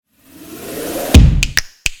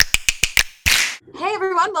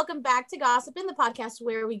everyone. Welcome back to Gossiping, the podcast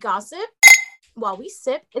where we gossip while we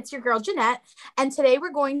sip. It's your girl, Jeanette. And today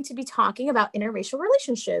we're going to be talking about interracial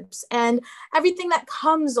relationships and everything that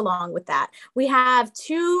comes along with that. We have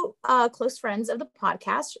two close friends of the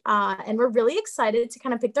podcast, and we're really excited to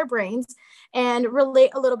kind of pick their brains and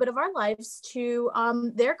relate a little bit of our lives to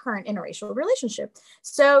their current interracial relationship.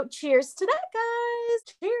 So cheers to that,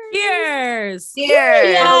 guys. Cheers.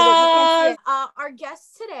 Cheers. Our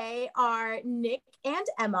guests today are Nick and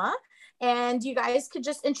Emma. And you guys could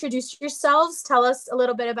just introduce yourselves, tell us a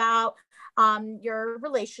little bit about your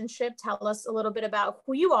relationship, tell us a little bit about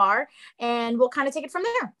who you are, and we'll kind of take it from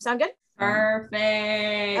there. Sound good? Perfect.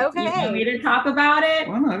 Okay. You want me to talk about it?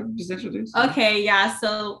 Why not? Just introduce. Okay, yeah.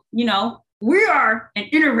 So, we are an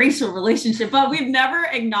interracial relationship, but we've never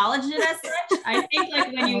acknowledged it as such. I think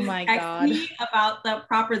like when you text me about the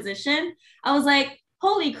proposition, I was like,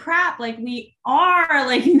 holy crap, like we are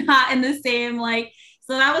like not in the same like.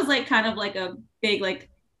 So that was like kind of like a big like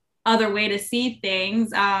other way to see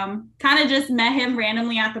things. Kind of just met him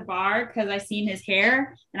randomly at the bar because I seen his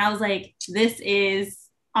hair and I was like, this is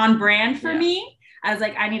on brand for me. I was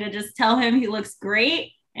like, I need to just tell him he looks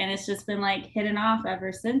great. And it's just been like hitting off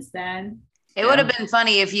ever since then. It would have been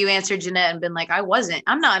funny if you answered Jeanette and been like,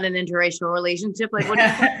 I'm not in an interracial relationship. Like, what?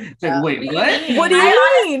 Like, wait, what? What do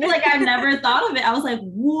you mean? Like, I've never thought of it. I was like,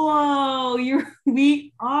 whoa,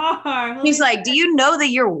 we are. He's like, do you know that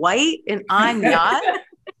you're white and I'm not?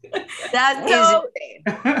 That is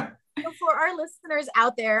insane. So for our listeners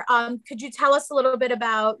out there, could you tell us a little bit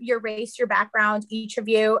about your race, your background, each of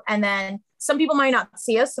you? And then some people might not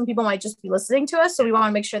see us. Some people might just be listening to us. So we want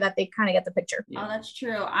to make sure that they kind of get the picture. Oh, that's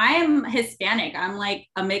true. I'm Hispanic. I'm like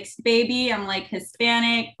a mixed baby. I'm like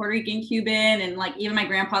Hispanic, Puerto Rican, Cuban, and like even my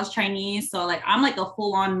grandpa's Chinese. So like, I'm like a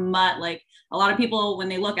full on mutt. Like a lot of people, when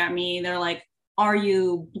they look at me, they're like, are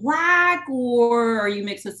you Black or are you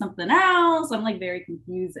mixed with something else? I'm like very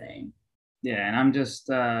confusing. Yeah. And I'm just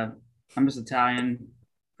Italian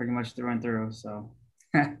pretty much through and through. So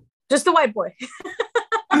just the white boy.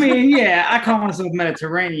 I mean, yeah, I call myself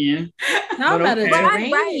Mediterranean. Not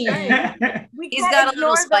Mediterranean. Right. He's got a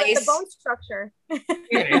little spice. The bone structure.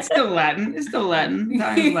 Yeah, it's still Latin.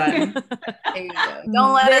 Italian's Latin. There you go.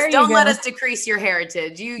 Don't let us decrease your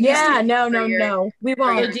heritage. No. We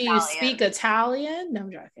won't. Do you speak Italian? No,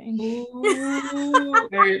 I'm joking. Ooh,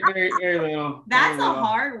 very, very, very little. That's a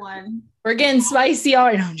hard one. We're getting spicy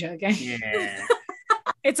already. No, I'm joking. Yeah.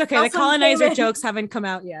 It's okay. The colonizer jokes haven't come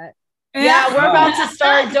out yet. Yeah, we're about to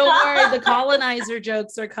start. Don't worry. The colonizer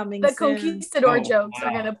jokes are coming the soon. Conquistador jokes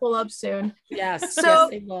are going to pull up soon. Yes. So, yes,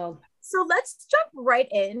 they will. So let's jump right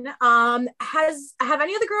in. Have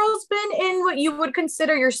any of the girls been in what you would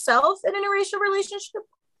consider yourself in an interracial relationship?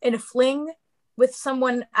 In a fling with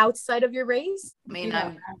someone outside of your race? I mean,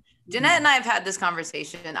 Jeanette and I have had this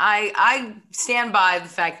conversation. I stand by the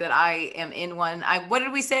fact that I am in one. What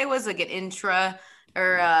did we say it was like an intra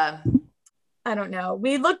or I don't know.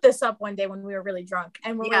 We looked this up one day when we were really drunk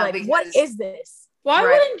and we were like, what is this? Why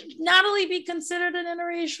wouldn't Natalie be considered an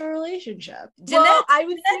interracial relationship?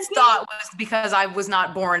 Jeanette's thought was because I was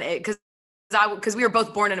not born because we were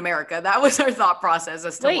both born in America. That was our thought process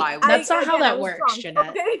as to why. That's not how that works, Jeanette.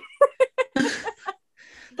 Okay.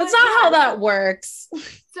 That's not how that works.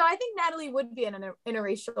 So I think Natalie would be in an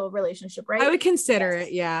interracial relationship, right? I would consider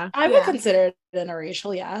it, yeah. I would consider it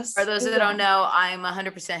interracial, yes. For those that don't know, I'm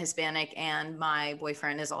 100% Hispanic and my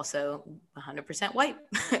boyfriend is also 100% white.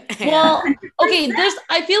 Well, okay,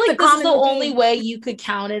 I feel like this is the only way you could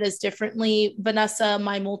count it as differently. Vanessa,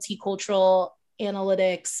 my multicultural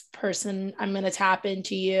analytics person, I'm going to tap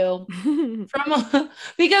into you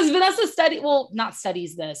because Vanessa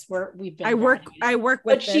studies this. I work with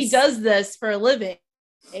but this. She does this for a living.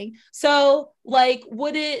 So like,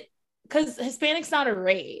 would it, because Hispanic's not a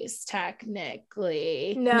race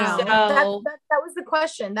technically. No. So, that was the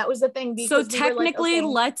question. That was the thing. So technically,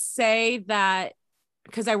 let's say that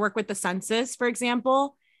because I work with the census, for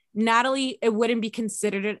example, Natalie, it wouldn't be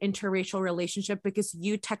considered an interracial relationship because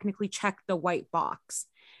you technically check the white box.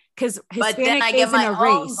 Because Hispanic isn't a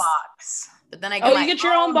race. Box. But then you get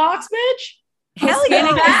your own box, bitch?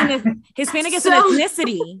 Hispanic is an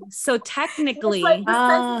ethnicity. So technically, it's like the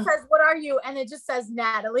census says, "What are you?" and it just says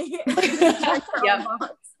Natalie. Yep.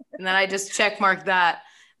 And then I just check mark that.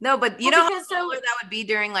 No, but you know how similar that would be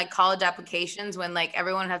during like college applications when like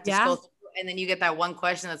everyone would have to scroll through, and then you get that one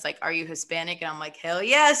question that's like, "Are you Hispanic?" And I'm like, "Hell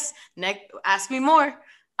yes." Next, ask me more.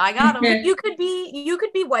 I got them. You could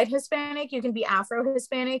be white Hispanic. You can be Afro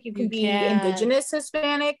Hispanic. You can be indigenous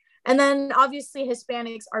Hispanic. And then obviously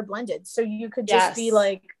Hispanics are blended. So you could just be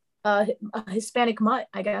like a Hispanic mutt,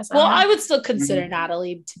 I guess. I would still consider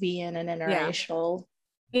Natalie to be in an interracial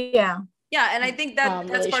Yeah. Yeah. And I think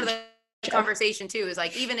that's part of the conversation too, is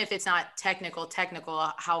like, even if it's not technical,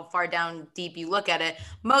 how far down deep you look at it,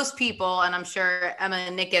 most people, and I'm sure Emma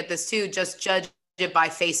and Nick get this too, just judge it by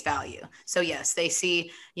face value. So yes, they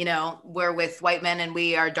see, we're with white men and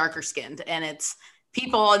we are darker skinned, and it's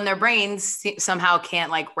people in their brains somehow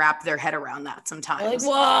can't like wrap their head around that sometimes.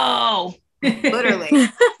 Like, whoa. Literally.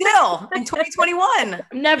 Still in 2021. I've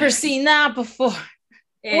never seen that before.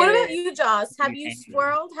 What about you, Joss? Have you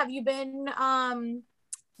swirled? Have you been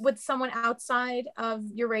with someone outside of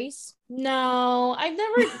your race? No, I've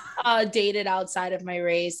never dated outside of my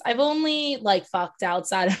race. I've only like fucked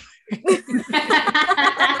outside of my race.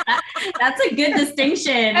 That's a good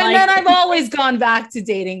distinction. And then I've always gone back to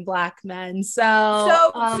dating Black men.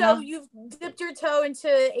 So you've dipped your toe into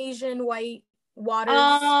Asian white waters.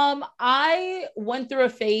 I went through a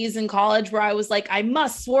phase in college where I was like, I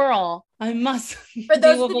must swirl. I must. For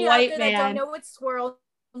those of you out there that don't know what swirl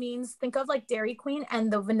means, think of like Dairy Queen and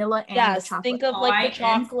the vanilla and the chocolate. Think of like the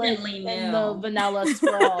chocolate and the vanilla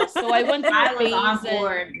swirl. So I went through a phase. On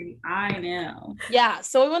board. I know. Yeah.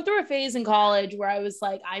 So I went through a phase in college where I was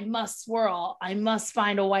like, I must swirl. I must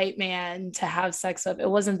find a white man to have sex with. It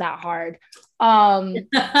wasn't that hard.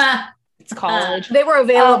 It's college. They were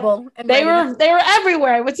available. They were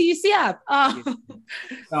everywhere. I went to UCF.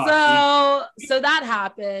 So that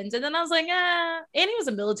happened. And then I was like, and he was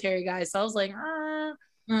a military guy. So I was like,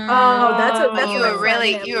 you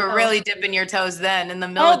were really dipping your toes then in the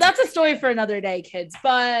military. Oh, that's a story for another day, kids.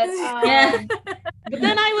 But but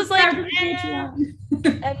then I was like,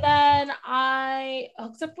 and then I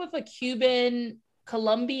hooked up with a Cuban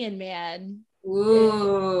Colombian man.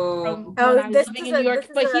 Ooh. This is in New York,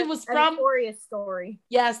 but he was from notorious story.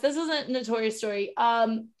 Yes, this is a notorious story.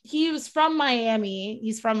 He was from Miami.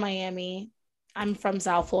 He's from Miami. I'm from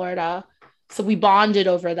South Florida, so we bonded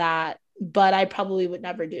over that. But I probably would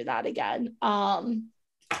never do that again. I'm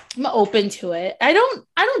open to it. I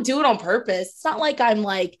don't do it on purpose. It's not like I'm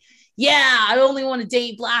like, I only want to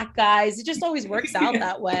date Black guys. It just always works out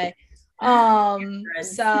that way.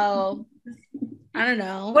 So I don't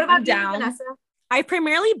know. What about you, Vanessa? I've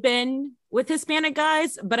primarily been with Hispanic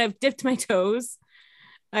guys, but I've dipped my toes.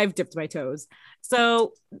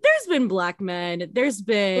 So there's been Black men. There's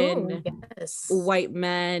been white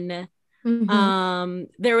men. Mm-hmm.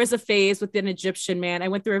 There was a phase with an Egyptian man. I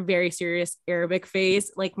went through a very serious Arabic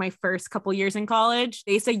phase, like my first couple years in college.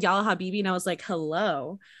 They said "Yalla Habibi," and I was like,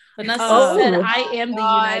 "Hello." Vanessa said, "I am the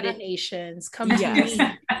United Nations. Come to me."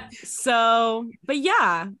 So, but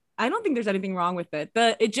yeah, I don't think there's anything wrong with it.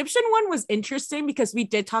 The Egyptian one was interesting because we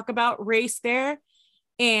did talk about race there.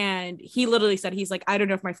 And he literally said, he's like, I don't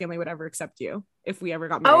know if my family would ever accept you if we ever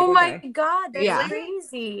got married. Oh my God, that's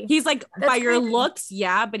crazy. He's like, by your looks,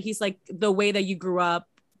 but he's like, the way that you grew up,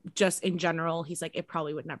 just in general, he's like, it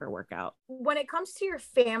probably would never work out. When it comes to your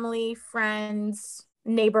family, friends,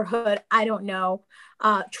 neighborhood, I don't know,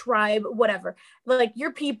 tribe, whatever, like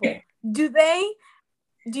your people, do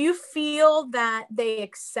you feel that they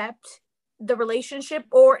accept the relationship,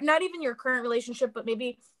 or not even your current relationship, but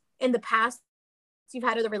maybe in the past you've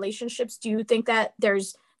had other relationships? Do you think that do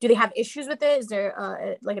they have issues with it? Is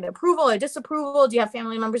there like an approval or disapproval? Do you have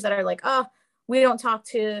family members that are like, oh, we don't talk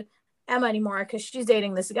to Emma anymore because she's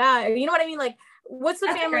dating this guy? Or, you know what I mean? Like, what's the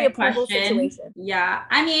family approval situation? Yeah.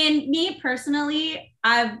 I mean, me personally,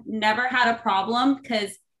 I've never had a problem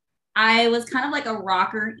because I was kind of like a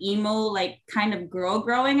rocker, emo, like kind of girl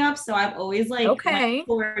growing up. So I've always like went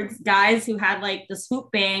towards guys who had like the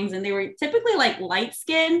swoop bangs, and they were typically like light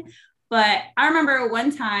skin. But I remember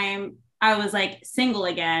one time I was like single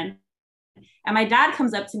again, and my dad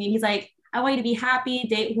comes up to me and he's like, I want you to be happy,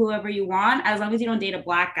 date whoever you want, as long as you don't date a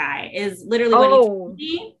Black guy, is literally what he told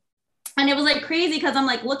me. And it was like crazy because I'm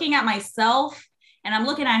like looking at myself and I'm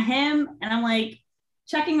looking at him and I'm like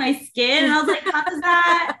checking my skin. And I was like, how does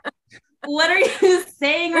that, what are you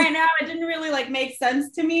saying right now? It didn't really like make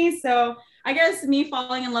sense to me. So I guess me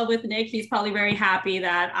falling in love with Nick, he's probably very happy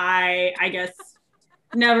that I guess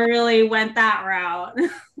never really went that route.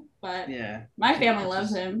 But my family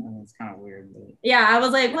loves him. It's kind of weird. But... yeah, I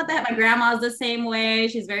was like, what the heck? My grandma's the same way.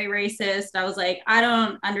 She's very racist. I was like, I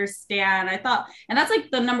don't understand. I thought, and that's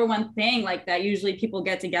like the number one thing like that usually people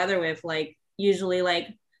get together with, like usually like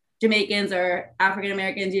Jamaicans or African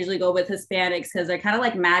Americans usually go with Hispanics because they kind of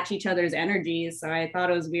like match each other's energies. So I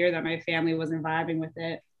thought it was weird that my family wasn't vibing with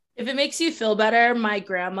it. If it makes you feel better, my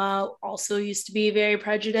grandma also used to be very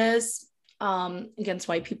prejudiced against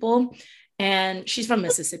white people, and she's from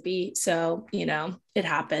Mississippi, so you know it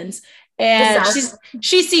happens. And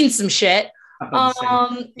she's seen some shit.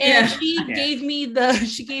 And she gave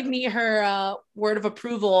me her word of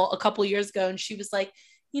approval a couple years ago, and she was like,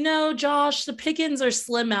 Josh, the pickings are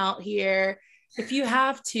slim out here. If you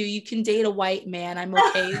have to, you can date a white man. I'm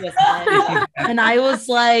okay with it. And I was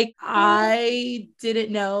like, I didn't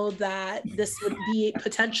know that this would be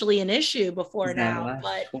potentially an issue before now.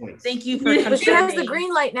 But thank you for confirming. She has the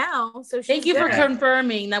green light now. So thank you for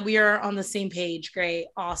confirming that we are on the same page. Great.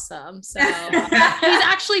 Awesome. So he's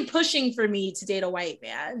actually pushing for me to date a white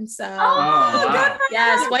man. So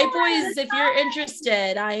yes, white boys, if you're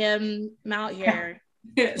interested, I am out here.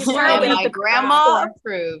 My grandma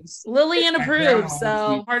approves. Lillian approves.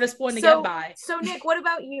 So hardest one to get by. So Nick, what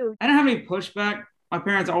about you? I didn't have any pushback. My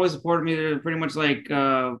parents always supported me. They're pretty much like,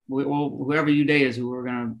 whoever you date is who we're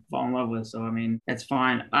gonna fall in love with. So I mean, it's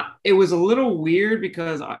fine. It was a little weird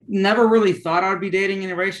because I never really thought I'd be dating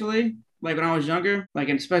interracially. Like when I was younger, like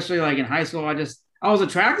especially like in high school, I was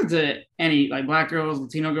attracted to any like black girls,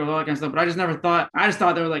 Latino girls, all that kind of stuff. But I just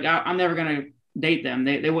thought they were like, I'm never gonna date them.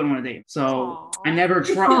 They wouldn't want to date. So I never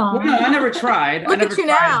tried. Well, no, I never tried. Look at you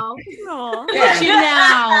now. Look at you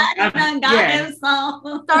now.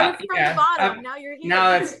 Started from the bottom. Now you're here.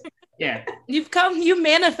 Now that's you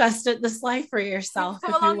manifested this life for yourself.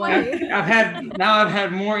 I've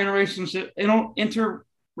had more interracial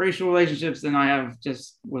relationships than I have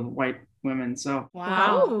just with white women. So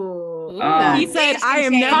wow. He said, "I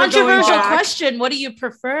am never controversial question. What do you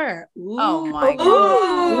prefer?" Ooh. Oh my god.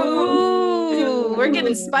 Ooh. We're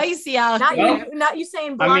getting spicy out here. Not you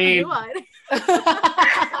saying blonde and blue-eyed.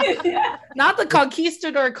 Not the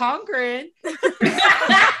conquistador conquering. Is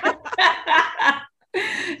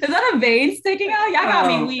that a vein sticking out? Y'all got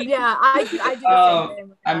me weak. Yeah, I do the same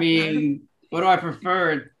thing. I mean, what do I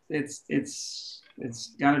prefer? It's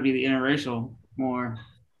gotta be the interracial more.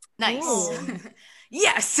 Nice.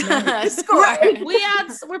 Yes. Score.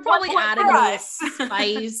 We're probably adding a little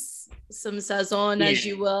spice, some saison, if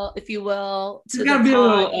you will. There's gotta be a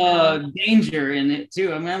little danger in it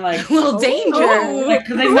too. I mean, like a little danger. Like,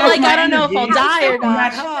 I don't know if I'll die or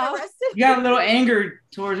not. You got a little anger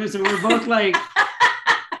towards me, so we're both like.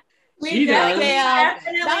 We definitely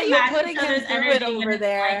now you're putting him through it over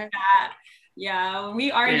there. Like that. Yeah, when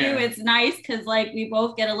we argue, it's nice because like we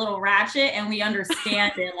both get a little ratchet and we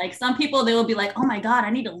understand it. Like some people, they will be like, "Oh my god, I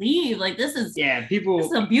need to leave." Like this is people. This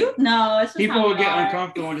is a beaut. No, it's just people will get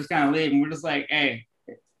uncomfortable and just kind of leave, and we're just like, "Hey,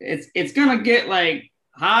 it's gonna get like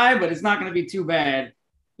high, but it's not gonna be too bad."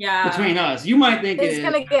 Yeah, between us, you might think it's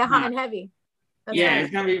gonna get hot and heavy. That's right.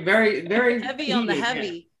 It's gonna be very, very heavy on the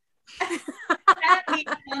heavy. Heavy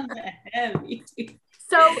on the heavy.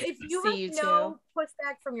 So if you have no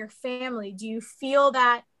pushback from your family, do you feel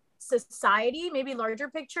that society, maybe larger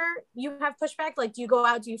picture, you have pushback? Like, do you go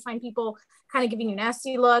out, do you find people kind of giving you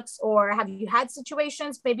nasty looks, or have you had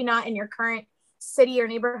situations, maybe not in your current city or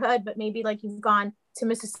neighborhood, but maybe like you've gone to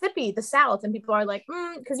Mississippi, the South, and people are like,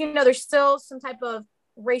 because there's still some type of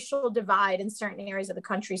racial divide in certain areas of the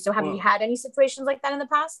country. So have you had any situations like that in the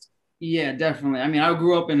past? Yeah, definitely. I mean, I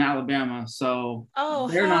grew up in Alabama, so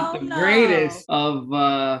they're not the greatest of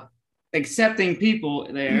accepting people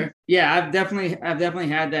there. Yeah, I've definitely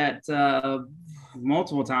had that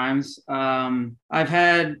multiple times.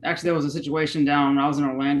 There was a situation down when I was in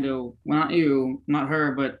Orlando. Well, not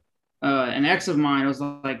her, but an ex of mine. It was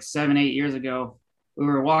like 7-8 years ago. We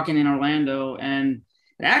were walking in Orlando, and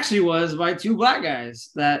it actually was by two black guys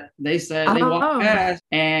that they said they walked past,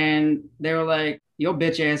 and they were like, "Your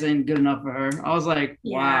bitch ass ain't good enough for her." I was like,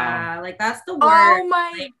 "Wow." Yeah, like that's the word. Oh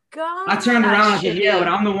my god. I turned around and said, "Yeah, but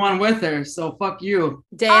I'm the one with her, so fuck you."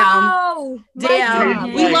 Damn.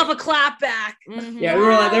 We love a clap back. Mm-hmm. Yeah, we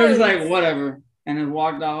were like, they were just like, whatever. And then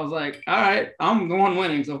walked out. I was like, all right, I'm the one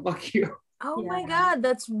winning, so fuck you. Oh my god,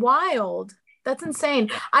 that's wild. That's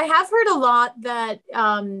insane. I have heard a lot that,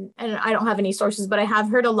 and I don't have any sources, but I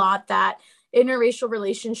have heard a lot that interracial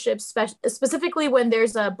relationships, specifically when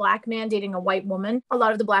there's a black man dating a white woman, a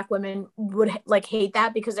lot of the black women would like hate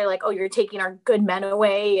that because they're like, "Oh, you're taking our good men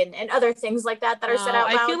away," and other things like that are said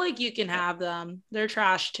out loud. I feel like you can have them. They're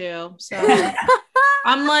trash too. So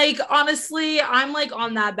I'm like, honestly, I'm like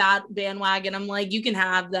on that bandwagon. I'm like, you can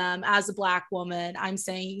have them as a black woman. I'm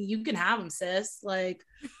saying you can have them, sis. Like,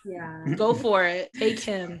 go for it. Take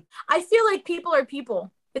him. I feel like people are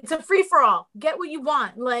people. It's a free for all. Get what you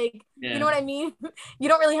want. Like, you know what I mean? You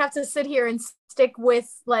don't really have to sit here and stick with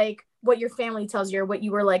like what your family tells you or what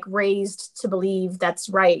you were like raised to believe that's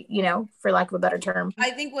right, for lack of a better term.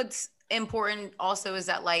 I think what's important also is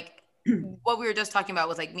that like what we were just talking about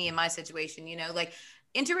with like me and my situation, like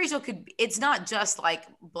interracial it's not just like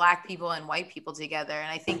black people and white people together. And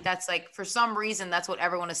I think that's like, for some reason, that's what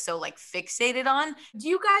everyone is so like fixated on. Do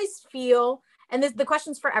you guys feel, and the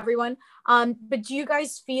question's for everyone, but do you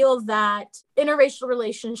guys feel that interracial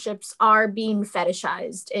relationships are being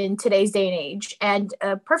fetishized in today's day and age? And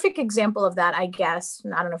a perfect example of that, I guess,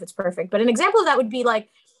 I don't know if it's perfect, but an example of that would be like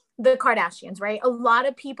the Kardashians, right? A lot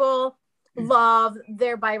of people love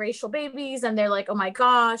their biracial babies, and they're like, oh my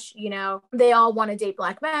gosh, you know, they all want to date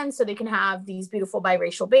Black men so they can have these beautiful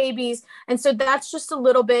biracial babies. And so that's just a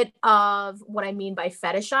little bit of what I mean by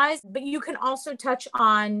fetishize. But you can also touch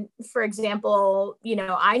on, for example, you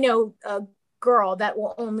know, I know a girl that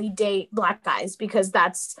will only date Black guys because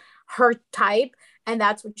that's her type and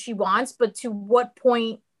that's what she wants. But to what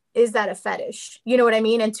point is that a fetish? You know what I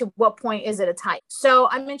mean? And to what point is it a type? So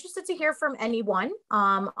I'm interested to hear from anyone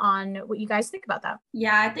on what you guys think about that.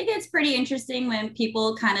 Yeah, I think it's pretty interesting when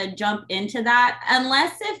people kind of jump into that,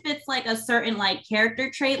 unless if it's like a certain like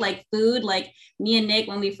character trait, like food. Like me and Nick,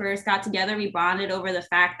 when we first got together, we bonded over the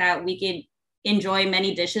fact that we could enjoy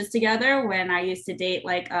many dishes together. When I used to date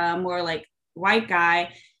like a more like white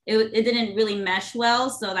guy, it didn't really mesh well.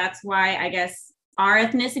 So that's why I guess our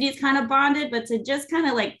ethnicity is kind of bonded, but to just kind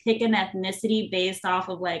of like pick an ethnicity based off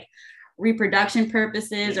of like reproduction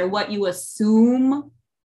purposes or what you assume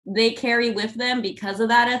they carry with them because of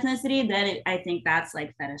that ethnicity, then I think that's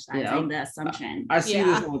like fetishizing the assumption. I see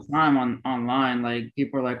this all the time online. Like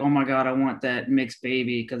people are like, oh my God, I want that mixed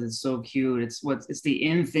baby because it's so cute. It's the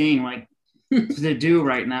in thing like to do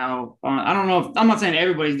right now. I don't know if, I'm not saying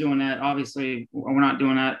everybody's doing that. Obviously, we're not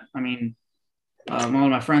doing that. I mean, all of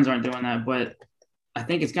my friends aren't doing that, but I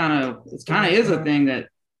think it's kind of is a thing that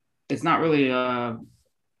it's not really a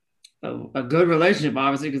good relationship,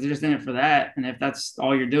 obviously, because they're just in it for that. And if that's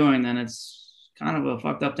all you're doing, then it's kind of a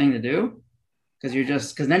fucked up thing to do,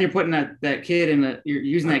 because then you're putting that kid you're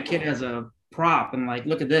using that kid as a prop and like,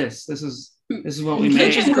 look at this. This is what we made. The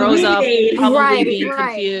kid just grows up probably being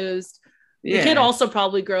confused. Yeah. The kid also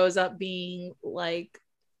probably grows up being like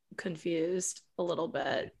confused a little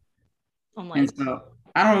bit. I'm like. And so,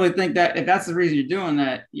 I don't really think that if that's the reason you're doing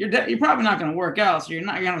that, you're probably not going to work out. So you're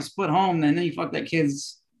going to split home, and then you fuck that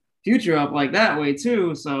kid's future up like that way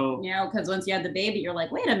too. So because once you have the baby, you're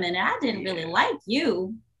like, wait a minute, I didn't really like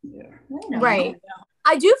you. Yeah. Right.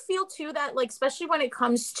 I do feel too that like, especially when it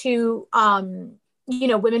comes to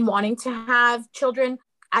women wanting to have children.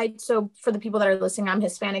 So for the people that are listening, I'm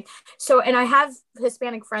Hispanic. So, and I have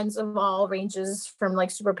Hispanic friends of all ranges, from like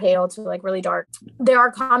super pale to like really dark. There are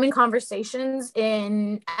common conversations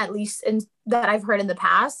at least that I've heard in the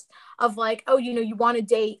past of like, oh, you want to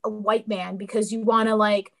date a white man because you want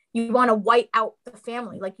to white out the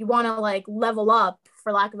family. Like you want to like level up,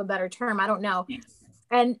 for lack of a better term. I don't know.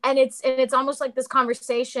 And it's almost like this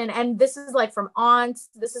conversation. And this is like from aunts,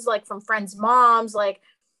 this is like from friends' moms, like,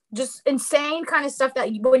 just insane kind of stuff that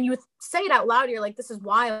when you say it out loud, you're like, this is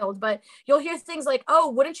wild. But you'll hear things like,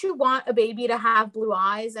 oh, wouldn't you want a baby to have blue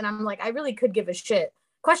eyes? And I'm like, I really could give a shit.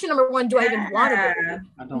 Question number one, do I even want a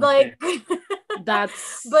baby? Like,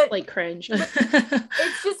 that's like cringe.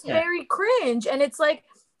 It's just very cringe. And it's like,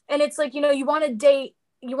 you want to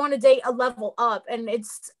date a level up. And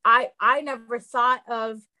I never thought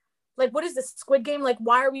of, like, what is this, Squid Game? Like,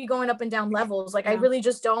 why are we going up and down levels? Like, I really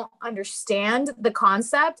just don't understand the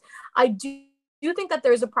concept. I do think that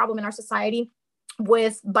there's a problem in our society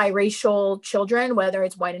with biracial children, whether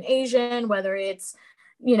it's white and Asian, whether it's,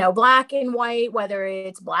 Black and white, whether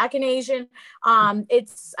it's Black and Asian. I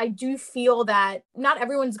do feel that not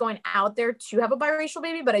everyone's going out there to have a biracial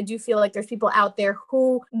baby, but I do feel like there's people out there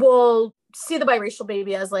who will see the biracial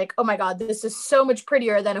baby as like, oh my God, this is so much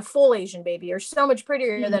prettier than a full Asian baby, or so much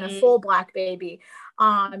prettier than a full Black baby.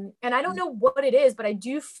 And I don't know what it is, but I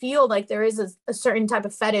do feel like there is a certain type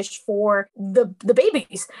of fetish for the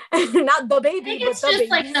babies, not the baby. It's just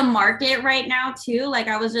like the market right now too. Like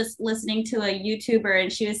I was just listening to a YouTuber, and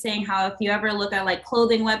she was saying how if you ever look at like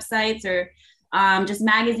clothing websites or just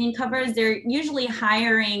magazine covers, they're usually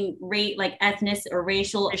hiring like ethnic or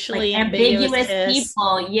racially like ambiguous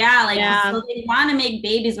people. Yeah, so they want to make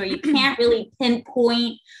babies where you can't really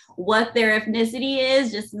pinpoint what their ethnicity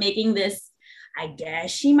is, just making this, I guess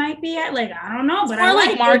she might be at, like, I don't know, but I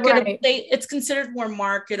like marketable. Right. It's considered more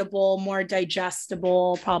marketable, more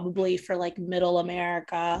digestible, probably for like middle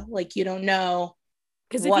America. Like you don't know,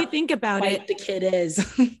 because if you think about it, the kid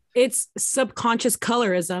is. It's subconscious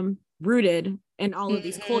colorism rooted in all of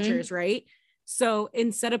these cultures, right? So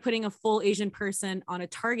instead of putting a full Asian person on a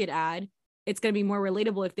Target ad, it's going to be more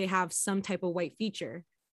relatable if they have some type of white feature,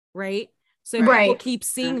 right? So if people keep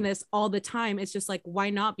seeing this all the time, it's just like, why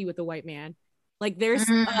not be with a white man? Like there's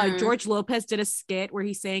George Lopez did a skit where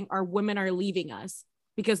he's saying our women are leaving us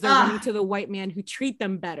because they're running to the white man who treat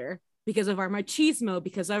them better because of our machismo,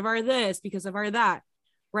 because of our this, because of our that,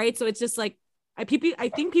 right? So it's just like, I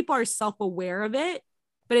think people are self-aware of it,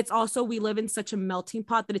 but it's also, we live in such a melting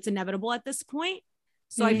pot that it's inevitable at this point.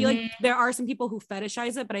 So I feel like there are some people who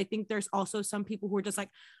fetishize it, but I think there's also some people who are just like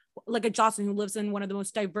a Jocelyn who lives in one of the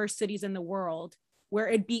most diverse cities in the world, where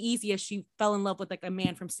it'd be easy if she fell in love with like a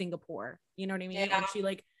man from Singapore, you know what I mean? Yeah. And she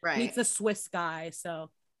like meets a Swiss guy. So,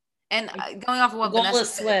 and going off of what Vanessa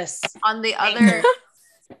Swiss on the other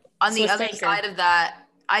side of that,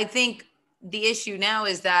 I think the issue now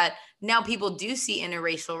is that now people do see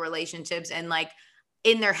interracial relationships and like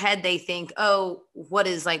in their head they think, oh, what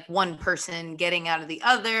is like one person getting out of the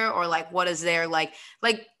other, or like what is there like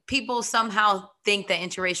people somehow think that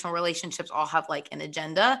interracial relationships all have like an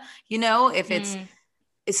agenda, you know, if it's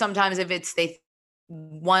sometimes if it's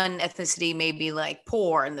one ethnicity may be like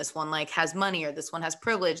poor and this one like has money, or this one has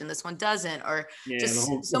privilege and this one doesn't, or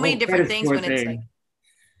so many different things when it's like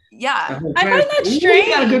I find that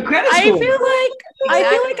strange. I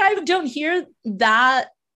feel like I don't hear that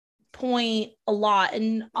point a lot,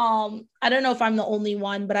 and I don't know if I'm the only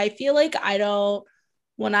one, but I feel like I don't,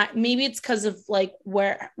 maybe it's because of like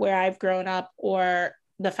where I've grown up or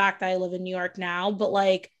the fact that I live in New York now, but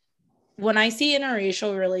like when I see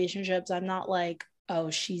interracial relationships, I'm not like, oh,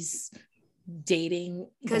 she's dating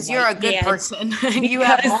because you're a good person. You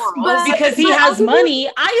have morals. Because he has money.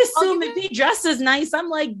 I assume if he dresses nice, I'm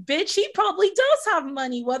like, bitch, he probably does have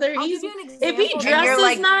money. Whether if he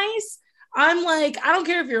dresses nice, I'm like, I don't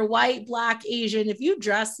care if you're white, black, Asian. If you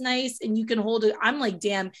dress nice and you can hold it, I'm like,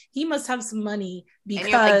 damn, he must have some money. Because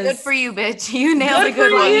and you're like, good for you, bitch. You nailed a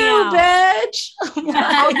good one. You, bitch.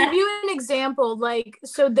 I'll give you an example. Like,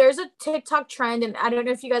 so there's a TikTok trend, and I don't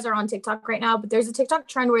know if you guys are on TikTok right now, but there's a TikTok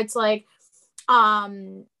trend where it's like,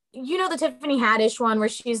 you know, the Tiffany Haddish one where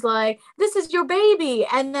she's like, "This is your baby,"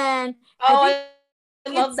 and then I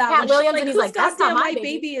love that. Cat Williams, and he's like, "That's not my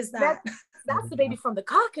baby. Is that?" That's the baby from the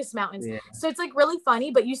Caucasus Mountains. Yeah. So it's like really funny,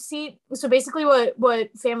 but you see, so basically what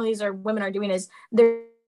families or women are doing is they're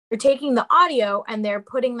taking the audio and they're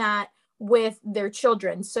putting that with their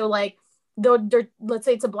children. So like they're let's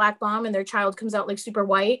say it's a black mom and their child comes out like super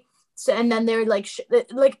white. So, and then they're like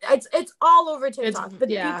it's all over TikTok, but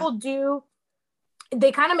people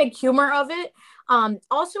they kind of make humor of it.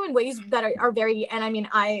 Also in ways that are very, and I mean,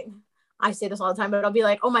 I say this all the time, but I'll be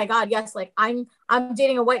like, oh my God, yes, like I'm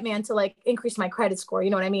dating a white man to like increase my credit score.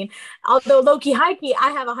 You know what I mean? Although low-key, high-key,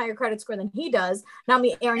 I have a higher credit score than he does. Not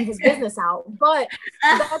me airing his business out, but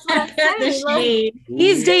that's what I'm saying. Like,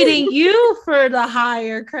 he's dating you for the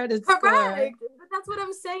higher credit score. Correct. But that's what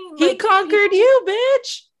I'm saying. He conquered you,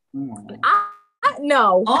 bitch.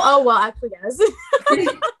 No. Oh, well, actually, yes. he's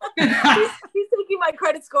taking my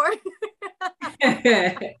credit score.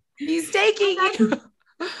 He's taking you.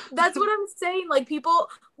 That's what I'm saying. Like people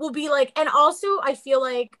will be like, and also I feel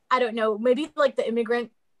like, I don't know, maybe like the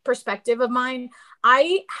immigrant perspective of mine.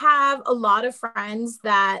 I have a lot of friends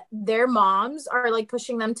that their moms are like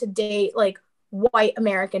pushing them to date like white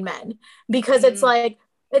American men because it's like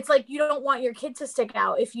you don't want your kid to stick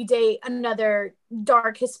out if you date another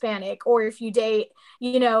dark Hispanic, or if you date,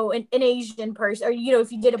 you know, an Asian person, or, you know,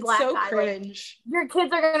 if you date a black guy, cringe. Like, your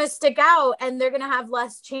kids are going to stick out and they're going to have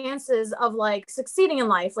less chances of like succeeding in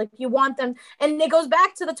life. Like you want them, and it goes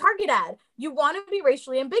back to the Target ad. You want to be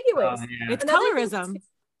racially ambiguous. It's colorism.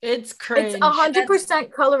 It's cringe. It's 100%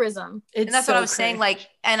 colorism. And that's what I was saying. Like,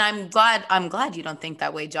 and I'm glad you don't think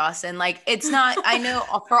that way, Joss. And like, it's not, I know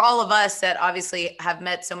for all of us that obviously have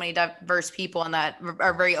met so many diverse people and that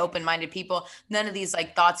are very open-minded people, none of these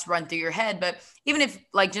like thoughts run through your head. But even if,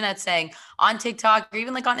 like Jeanette's saying, on TikTok or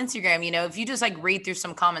even like on Instagram, you know, if you just like read through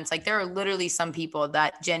some comments, like there are literally some people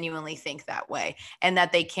that genuinely think that way, and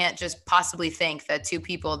that they can't just possibly think that two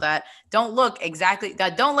people that don't look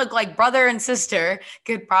like brother and sister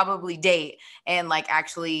could probably date and like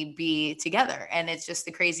actually be together. And it's just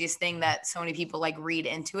the craziest thing that so many people like read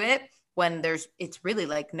into it when it's really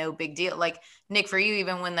like no big deal. Like Nick, for you,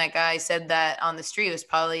 even when that guy said that on the street, it was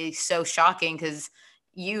probably so shocking because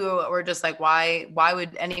you were just like, why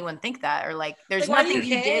would anyone think that? Or like, there's like, nothing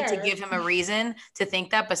you did to give him a reason to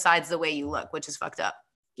think that besides the way you look, which is fucked up.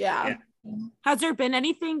 Yeah. Has there been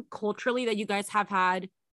anything culturally that you guys have had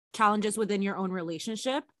challenges within your own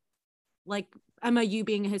relationship? Like Emma, you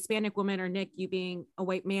being a Hispanic woman, or Nick, you being a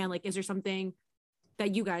white man, like, is there something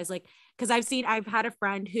that you guys like? Because I've had a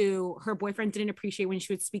friend who her boyfriend didn't appreciate when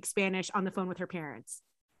she would speak Spanish on the phone with her parents.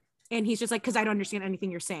 And he's just like, because I don't understand anything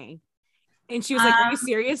you're saying. And she was like, are you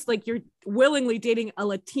serious? Like, you're willingly dating a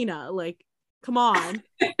Latina. Like, come on.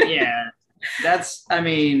 Yeah. I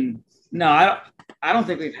mean, no, I don't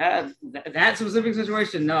think we've had that specific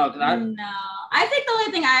situation. No, no. I think the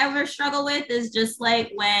only thing I ever struggle with is just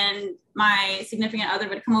like when my significant other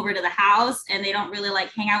would come over to the house and they don't really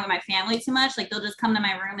like hang out with my family too much. Like they'll just come to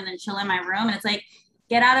my room and then chill in my room. And it's like,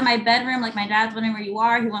 get out of my bedroom. Like my dad's wondering where you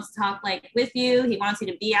are. He wants to talk like with you. He wants you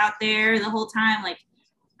to be out there the whole time. Like,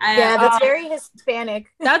 that's very Hispanic.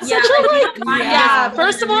 That's such a like,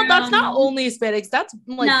 first of all, that's not only Hispanics, that's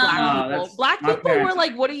like Black people. Black people were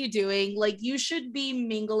like, what are you doing? Like, you should be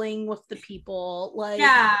mingling with the people. Like,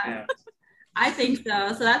 I think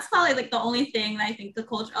so. So that's probably like the only thing that I think the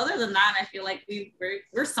culture. Other than that, I feel like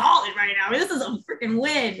we're solid right now. This is a freaking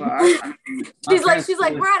win. Well, she's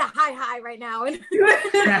like, we're at a high right now. This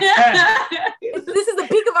is the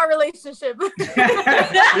peak of our relationship.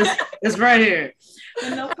 It's right here.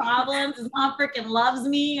 And no problems. His mom freaking loves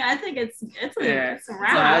me. I think it's a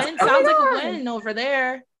wrap. It sounds like a win over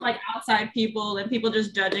there. Like outside people and people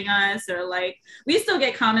just judging us, or like we still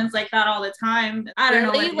get comments like that all the time. I don't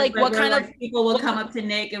know, like what kind of people will come up to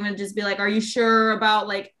Nick and would just be like, "Are you sure about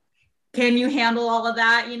like, can you handle all of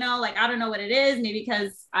that?" You know, like I don't know what it is. Maybe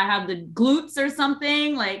because I have the glutes or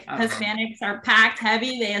something. Like Hispanics are packed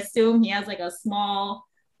heavy. They assume he has like a small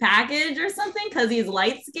package or something because he's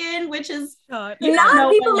light skinned, which is not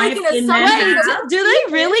people making assumptions. Do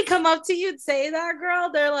they really come up to you and say that, girl?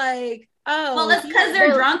 They're like, oh, well, it's because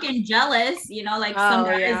they're drunk and jealous, you know, like some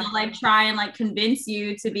guys will like try and like convince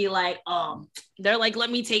you to be like, oh, they're like, let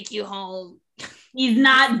me take you home. He's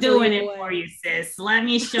not doing it for you, sis. Let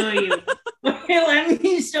me show you. Let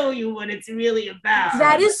me show you what it's really about.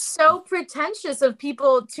 That is so pretentious of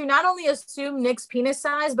people to not only assume Nick's penis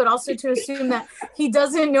size, but also to assume that he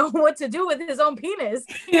doesn't know what to do with his own penis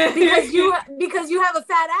because you have a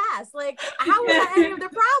fat ass. Like, how is that any of their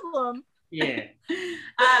problem? Yeah.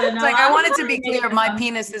 I don't know. It's like, I wanted to be clear, my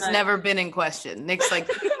penis has never been in question. Nick's like,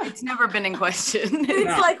 it's never been in question.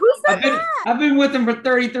 It's like, who said that? I've been with him for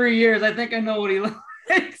 33 years. I think I know what he likes.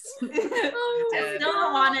 I still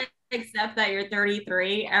don't want to accept that you're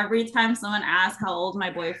 33. Every time someone asks how old my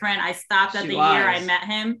boyfriend, I stopped at the year I met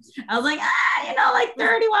him. I was like, like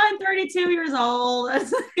 31, 32 years old.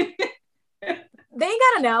 They ain't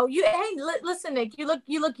gotta know. Listen, Nick, you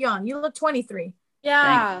look young. You look 23.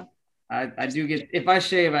 Yeah. I do get, if I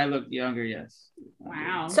shave, I look younger. Yes.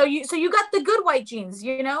 Wow. So you got the good white genes,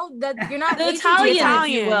 you know, that you're not the Italian, if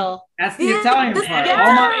you will. That's the Italian part.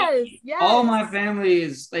 All my family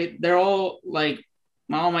is they're all like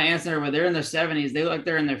all my aunts and everybody, they're in their 70s. They look like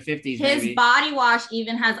they're in their 50s. His body wash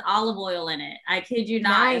even has olive oil in it. I kid you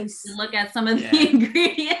not. Nice. Look at some of the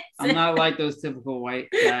ingredients. I'm not like those typical white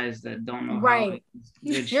guys that don't know. Right.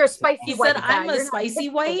 You're a spicy white guy. I'm a spicy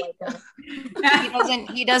white.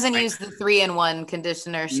 He doesn't use the 3-in-1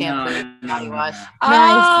 conditioner, shampoo, body wash.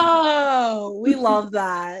 Oh, we love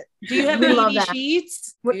that. Do you have navy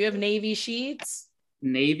sheets? Do you have navy sheets?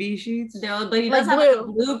 Navy sheets? No, but he does have a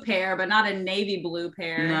blue pair, but not a navy blue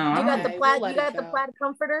pair. No, you got the plaid. You got the plaid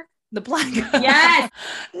comforter. The plaid. Yes.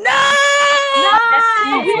 No.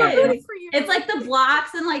 It's like the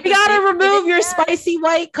blocks and like. You gotta remove your spicy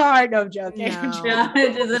white card. No, I'm joking. No.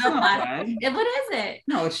 Is it a plaid? What is it?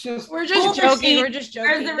 No, it's just. We're just joking. We're just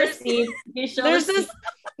joking. Where's the receipt?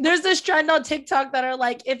 There's this trend on TikTok that are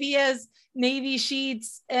like, if he has navy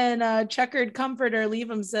sheets and a checkered comforter, leave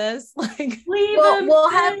him, sis. Like, we'll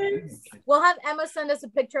have Emma send us a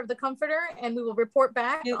picture of the comforter and we will report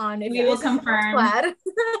back on if we will confirm. Plaid.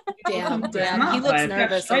 Damn, he looks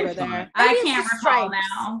nervous over there. I can't recall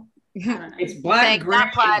now. It's black,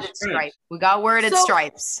 not plaid, it's stripes. We got word, it's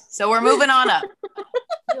stripes. So we're moving on up.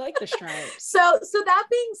 You like the stripes. So that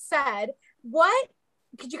being said, what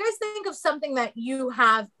could you guys think of something that you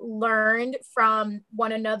have learned from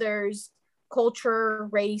one another's culture,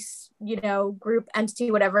 race, group,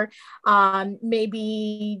 entity, whatever?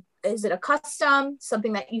 Maybe is it a custom,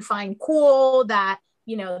 something that you find cool that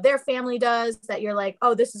their family does that you're like,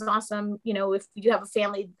 oh, this is awesome. If you have a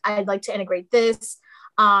family, I'd like to integrate this.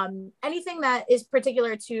 Anything that is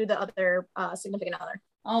particular to the other significant other.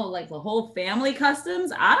 Oh, like the whole family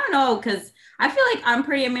customs? I don't know, because I feel like I'm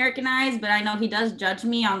pretty Americanized, but I know he does judge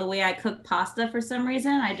me on the way I cook pasta for some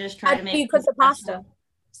reason. I just try to make. How do you cook the pasta?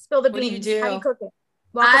 Spill the beans. What do you do? How do you cook it?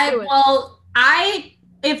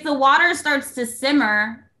 If the water starts to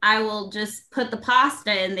simmer, I will just put the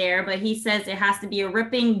pasta in there, but he says it has to be a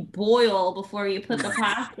ripping boil before you put the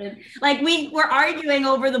pasta in. Like we're arguing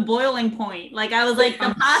over the boiling point. Like I was like,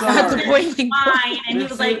 the pasta is fine. And he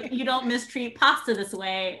was like, you don't mistreat pasta this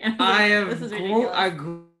way. And I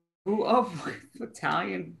grew up with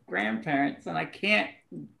Italian grandparents, and I can't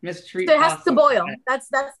mistreat. So it has to boil. That's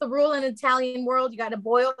the rule in Italian world. You got to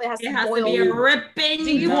boil. It has to be a ripping.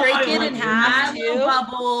 Do you break it in half? No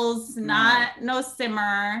bubbles, no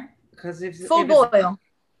simmer. Because if full boil.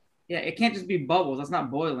 Yeah, it can't just be bubbles. That's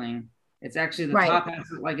not boiling. It's actually the top has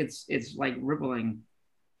to, like it's like rippling,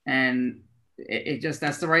 and it just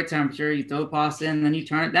that's the right temperature. You throw the pasta in, and then you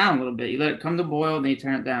turn it down a little bit. You let it come to boil, then you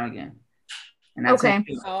turn it down again. And that's okay.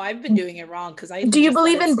 Oh, I've been doing it wrong because I. Do you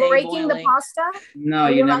believe in breaking the pasta? No,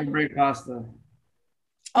 you never break pasta.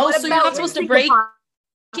 Oh, so you're not supposed to break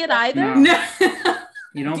it either? No.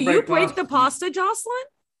 You don't. Do you break the pasta, Jocelyn?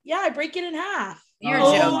 Yeah, I break it in half. You're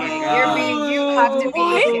joking. You have to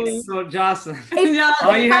be. So Jocelyn,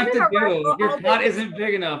 all you have to do, if your pot isn't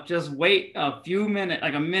big enough, just wait a few minutes,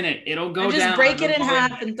 like a minute. It'll go down. Just break it in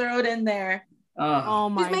half and throw it in there. Oh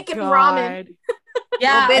my god. He's making ramen.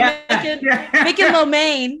 Making lo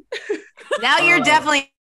mein. Now you're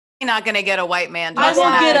definitely not going to get a white man. I will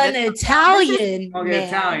get an Italian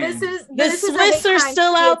man. The Swiss are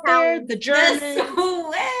still out there. The Germans.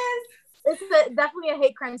 It's definitely a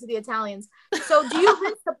hate crime to the Italians. So do you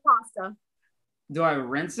rinse the pasta? Do I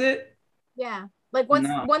rinse it? Yeah. Like once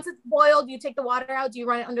it's boiled, you take the water out. Do you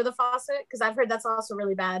run it under the faucet? Because I've heard that's also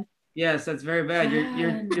really bad. Yes, that's very bad.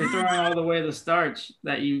 You're throwing all the way the starch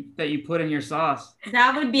that you put in your sauce.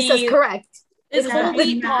 That would be correct. Is whole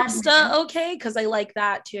wheat pasta okay? Because I like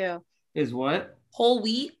that too. Is what? Whole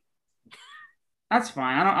wheat. That's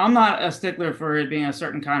fine. I'm not a stickler for it being a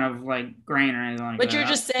certain kind of like grain or anything like that. But you're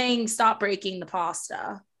just saying stop breaking the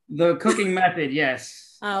pasta. The cooking method,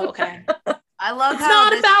 yes. Oh, okay. I love it's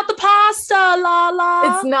not about the pasta,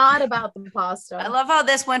 Lala. It's not about the pasta. I love how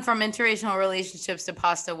this went from interracial relationships to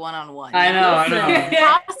pasta one-on-one. I know.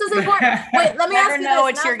 Pasta's important. Wait, let me ask you this. Never know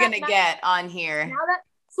what you're gonna get on here. Now that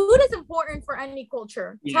food is important for any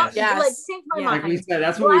culture. Yes. Change my mind. Like we said,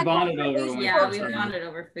 that's what we bonded over. We bonded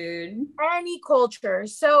over food. Any culture.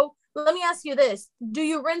 So let me ask you this: do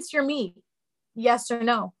you rinse your meat? Yes or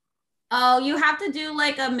no? Oh, you have to do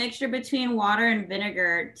like a mixture between water and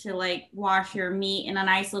vinegar to like wash your meat in a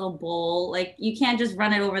nice little bowl. Like you can't just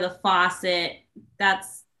run it over the faucet.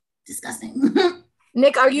 That's disgusting.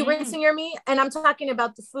 Nick, are you rinsing your meat? And I'm talking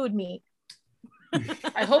about the food meat.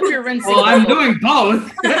 I hope you're rinsing. Well, I'm doing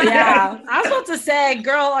both. Yeah, I was about to say,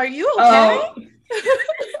 girl, are you okay?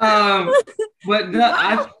 But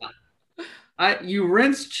no, you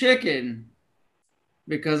rinse chicken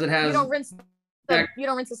because it has. You don't rinse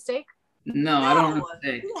a steak. No, I don't rinse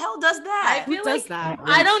steak. Who the hell does that? I feel like that.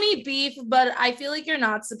 I don't eat beef, but I feel like you're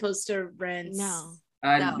not supposed to rinse. No,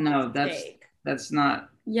 that's not.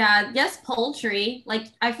 Yeah, yes, poultry. Like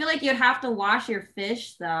I feel like you'd have to wash your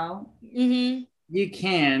fish though. Mm-hmm. You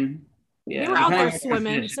can. Yeah, you were out there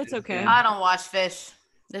swimming, so it's okay. I don't wash fish.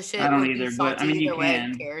 The shit. I don't either, but I mean, you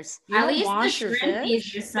can. Who cares? At least the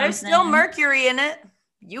shrimp. There's still mercury in it.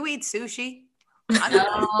 You eat sushi.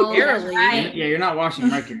 Right. Yeah, you're not washing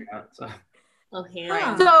mercury out. So. Okay.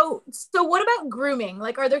 Right. So what about grooming?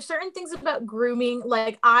 Like, are there certain things about grooming?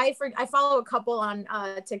 Like, I follow a couple on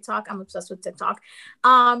TikTok. I'm obsessed with TikTok.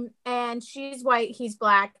 And she's white, he's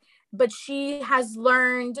black, but she has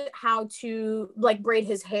learned how to like braid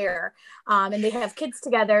his hair. And they have kids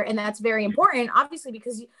together, and that's very important, obviously,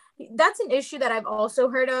 because that's an issue that I've also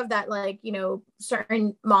heard of, that like, you know,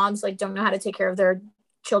 certain moms like don't know how to take care of their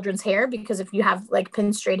children's hair, because if you have like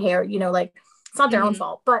pin straight hair, you know, like it's not their own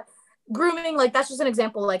fault. But grooming, like that's just an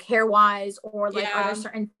example, like hair wise, or like are there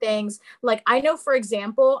certain things, like I know, for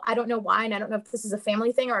example, I don't know why, and I don't know if this is a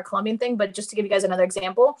family thing or a Colombian thing, but just to give you guys another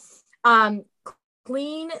example,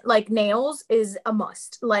 clean like nails is a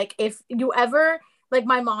must. Like if you ever, like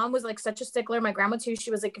my mom was like such a stickler, my grandma too,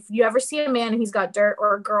 she was like, if you ever see a man and he's got dirt,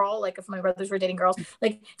 or a girl, like if my brothers were dating girls,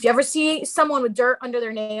 like if you ever see someone with dirt under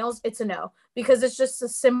their nails, it's a no, because it's just a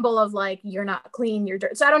symbol of like, you're not clean, you're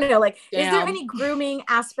dirt. So I don't know, like, is there any grooming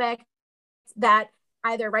aspect that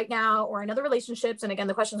either right now or in other relationships, and again,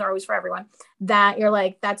 the questions are always for everyone, that you're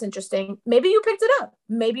like, that's interesting, maybe you picked it up,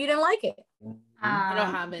 maybe you didn't like it? I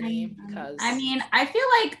don't have any, because I mean, I feel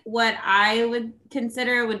like what I would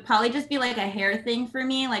consider would probably just be like a hair thing for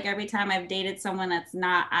me. Like every time I've dated someone that's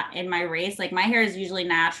not in my race, like my hair is usually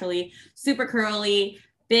naturally super curly,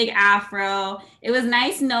 big afro. It was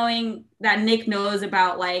nice knowing that Nick knows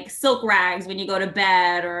about like silk rags when you go to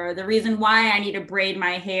bed, or the reason why I need to braid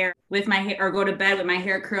my hair. with my hair or go to bed with my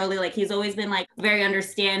hair curly. Like he's always been like very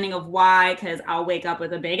understanding of why, because I'll wake up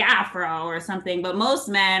with a big afro or something. But most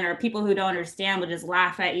men or people who don't understand will just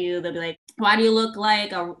laugh at you. They'll be like, why do you look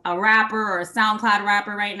like a rapper or a SoundCloud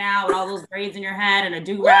rapper right now with all those braids in your head and a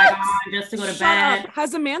do-rag on just to go to bed?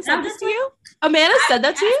 Has a man said this to you? Amanda said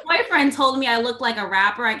that to you? My boyfriend told me I looked like a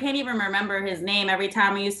rapper. I can't even remember his name. Every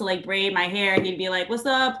time I used to like braid my hair, he'd be like, what's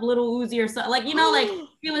up, Little Uzi or something. Like, you know, like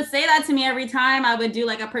he would say that to me every time I would do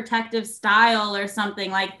like a protective style or something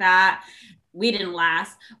like that. We didn't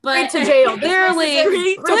last. But to jail. Clearly,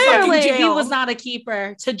 he was not a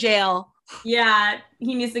keeper. To jail. Yeah,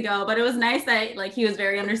 he needs to go. But it was nice that like he was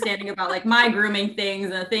very understanding about like my grooming things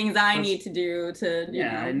and the things I need to do to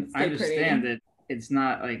I understand that it's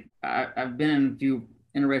not like I've been in a few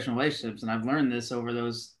interracial relationships and I've learned this over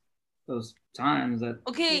those times that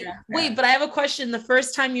wait, but I have a question. The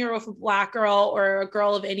first time you were with a Black girl or a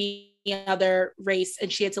girl of any other race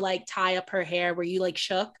and she had to like tie up her hair, were you like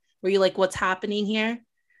shook? Were you like, what's happening here?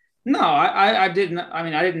 No, I didn't. I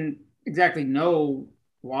mean, I didn't exactly know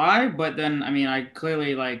why, but then I mean, I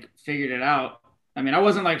clearly like figured it out. I mean, I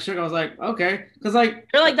wasn't like shook. I was like, okay, because like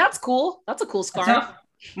you're like, that's cool. That's a cool scarf.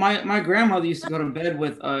 My grandmother used to go to bed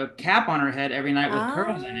with a cap on her head every night with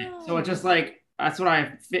curls in it. So it's just like that's what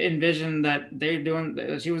I envisioned that they're doing.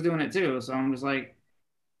 She was doing it too. So I'm just like,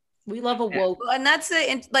 we love a woke. And that's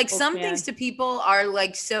some things to people are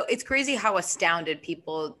like, so it's crazy how astounded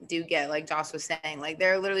people do get. Like Joss was saying, like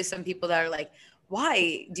there are literally some people that are like,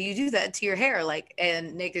 why do you do that to your hair? Like,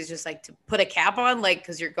 and Nick is just like, to put a cap on, like,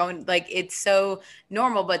 cause you're going, like, it's so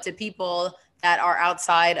normal. But to people that are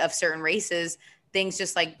outside of certain races, things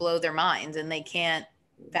just like blow their minds and they can't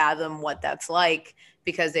fathom what that's like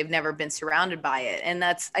because they've never been surrounded by it. And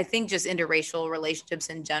that's, I think, just interracial relationships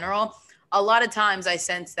in general. A lot of times I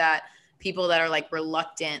sense that people that are like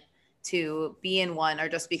reluctant to be in one are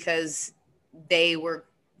just because they were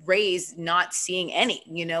raised not seeing any,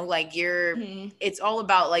 you know, like it's all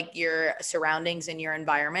about like your surroundings and your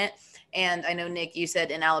environment. And I know, Nick, you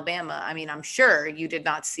said in Alabama, I mean, I'm sure you did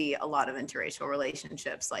not see a lot of interracial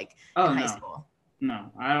relationships like in high school.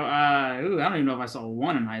 No, I don't even know if I saw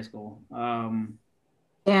one in high school.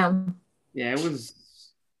 Damn. Yeah, it was.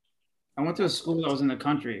 I went to a school that was in the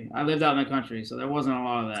country. I lived out in the country, so there wasn't a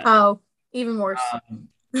lot of that. Oh, even worse.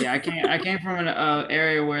 Yeah, I came from an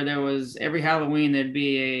area where there was every Halloween there'd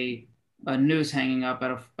be a noose hanging up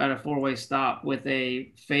at a four-way stop with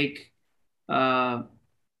a fake puppet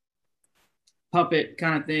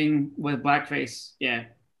kind of thing with blackface. Yeah.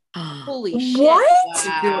 Holy shit! What?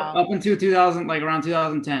 Wow. Up until 2000, like around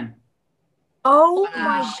 2010. Oh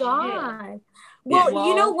my god! Well,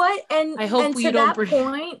 you know what? And I hope and you to don't that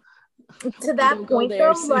point, to that point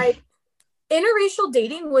though, like interracial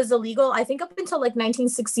dating was illegal, I think, up until like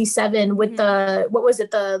 1967 with the what was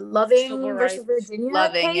it, the Loving versus Virginia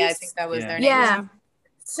Loving case? Yeah, I think that was their name. Yeah.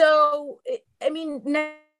 So I mean,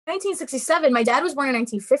 1967. My dad was born in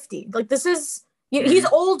 1950. Like this is he's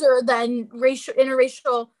older than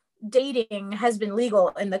interracial dating has been legal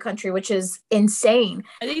in the country, which is insane.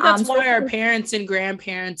 I think that's why our parents and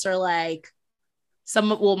grandparents are like,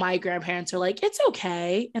 my grandparents are like, it's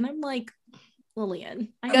okay. And I'm like, Lillian,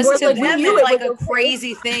 because to them it's like a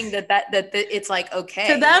crazy thing that it's like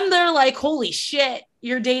okay. To them, they're like, holy shit,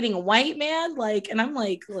 you're dating a white man? Like, and I'm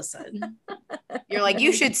like, listen. You're like,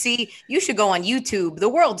 you should go on YouTube. The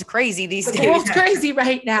world's crazy these days. The world's crazy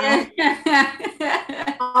right now.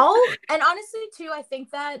 And honestly, too, I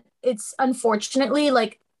think that it's unfortunately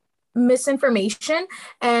like misinformation.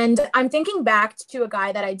 And I'm thinking back to a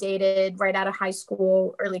guy that I dated right out of high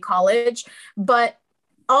school, early college, but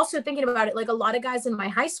also thinking about it, like a lot of guys in my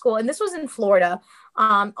high school, and this was in Florida,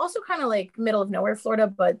 also kind of like middle of nowhere, Florida,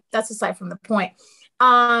 but that's aside from the point.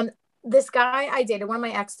 This guy I dated, one of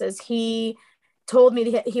my exes, he told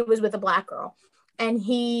me that he was with a Black girl, and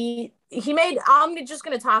he made, I'm just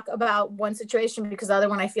going to talk about one situation because the other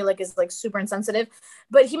one I feel like is like super insensitive,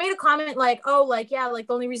 but he made a comment like, oh, like, yeah, like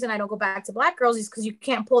the only reason I don't go back to Black girls is because you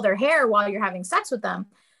can't pull their hair while you're having sex with them.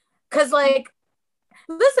 Because like,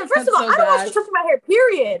 listen, first of all, I don't want you to touch my hair,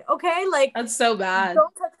 period. Okay. Like, that's so bad.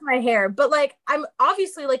 Don't touch my hair. But like, I'm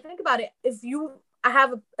obviously like, think about it. If you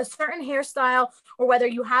have a certain hairstyle, or whether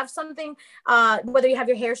you have something, whether you have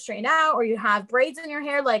your hair straightened out or you have braids in your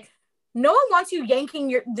hair, like no one wants you yanking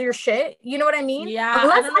your shit. You know what I mean? Yeah.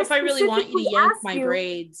 Unless I don't know if I really want you to yank my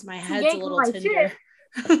braids. My head's a little tender.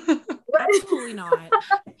 Absolutely not.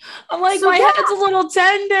 I'm like, so, my head's a little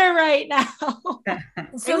tender right now.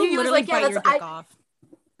 So he was like, yeah, that's off.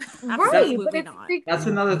 Right, but not. That's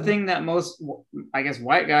another thing that most, I guess,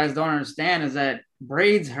 white guys don't understand is that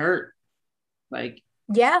braids hurt. Like,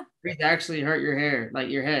 yeah, braids actually hurt your hair, like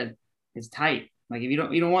your head. it's tight. Like if you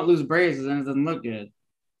don't want loose braids, then it doesn't look good.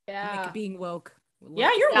 Yeah, like being woke.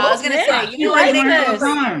 Yeah, you're woke. I was gonna say you like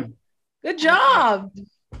this. Good job.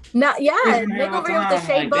 No, yeah, make over here with the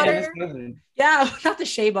shea butter. Yeah, not the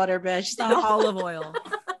shea butter, bitch. The olive oil.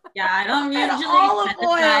 Yeah, I don't usually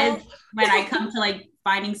fetishize when I come to like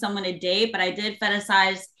finding someone to date, but I did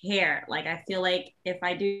fetishize hair. Like I feel like if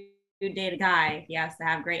I do date a guy, he has to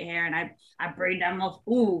have great hair, and I braid them off.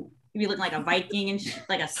 Ooh, you be looking like a Viking and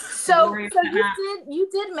like a. So you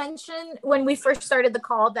did mention when we first started the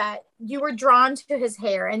call that you were drawn to his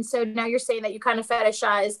hair, and so now you're saying that you kind of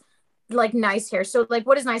fetishize like nice hair. So like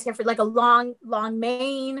what is nice hair for? Like a long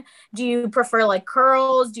mane? Do you prefer like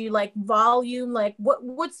curls? Do you like volume? Like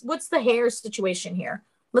what's the hair situation here?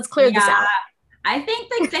 Let's clear this out. I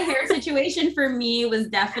think like the hair situation for me was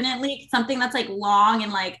definitely something that's like long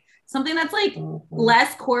and like something that's like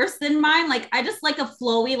less coarse than mine. Like I just like a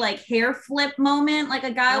flowy like hair flip moment, like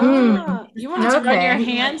a guy. You want to run your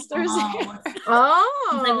hands through?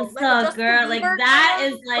 Oh, like, what's up, girl? Like that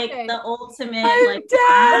is like the ultimate. I'm like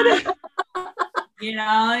dead. You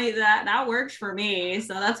know, that works for me.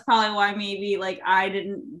 So that's probably why maybe like I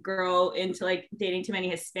didn't grow into like dating too many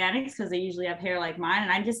Hispanics, because they usually have hair like mine,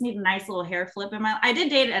 and I just need a nice little hair flip in my. I did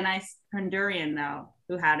date a nice Honduran though,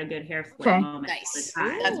 who had a good hair flip moment. Nice.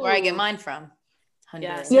 That's where I get mine from.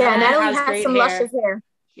 Honduran. Yeah, Natalie has some luscious hair.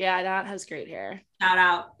 Yeah, Nat has great hair. Shout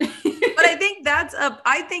out. But I think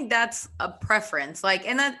that's a preference. Like,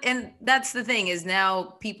 and that's the thing is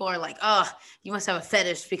now people are like, oh, you must have a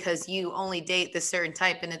fetish because you only date this certain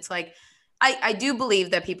type. And it's like, I do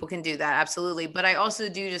believe that people can do that. Absolutely. But I also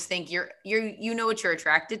do just think you know what you're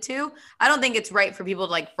attracted to. I don't think it's right for people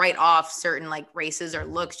to like write off certain like races or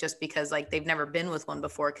looks just because like they've never been with one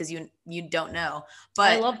before. Cause you don't know,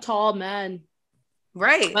 but I love tall men.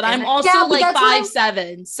 Right. But I'm also like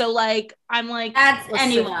 5'7". So like I'm like that's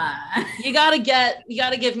anyone. You gotta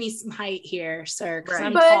give me some height here, sir. Right.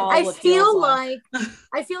 I'm tall. I feel like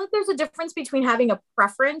there's a difference between having a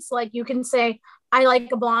preference. Like you can say, I like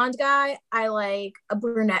a blonde guy, I like a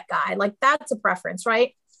brunette guy. Like that's a preference,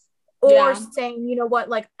 right? Or saying, you know what,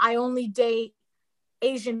 like I only date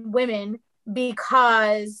Asian women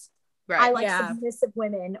because I like submissive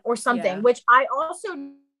women or something, which I also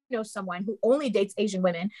know someone who only dates Asian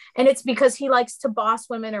women, and it's because he likes to boss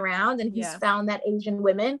women around, and he's found that Asian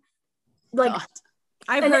women like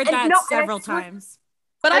I've heard that several times.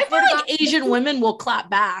 But I feel like Asian women will clap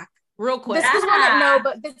back real quick. This is one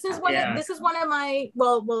of my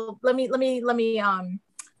let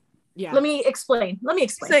me explain.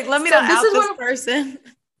 Like, let me not out this person.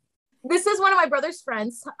 This is one of my brother's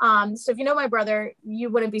friends. So if you know my brother, you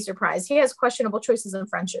wouldn't be surprised. He has questionable choices in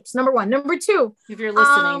friendships. Number one. Number two. If you're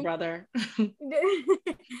listening, brother. If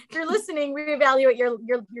you're listening, reevaluate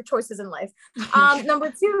your choices in life.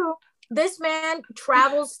 Number two, this man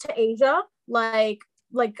travels to Asia, like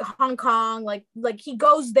Hong Kong, like he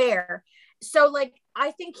goes there. So like I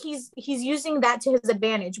think he's using that to his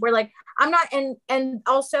advantage. Where like I'm not, and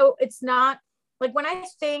also it's not like when I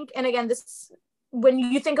think, and again this. When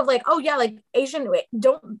you think of like, oh yeah, like Asian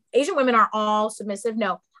women are all submissive.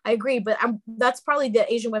 No, I agree. But that's probably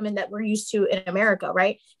the Asian women that we're used to in America,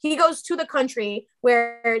 right? He goes to the country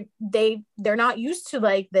where they're not used to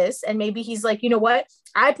like this. And maybe he's like, you know what?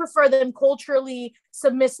 I prefer them culturally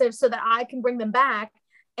submissive so that I can bring them back.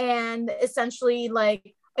 And essentially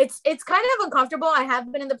like, it's kind of uncomfortable. I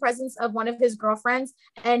have been in the presence of one of his girlfriends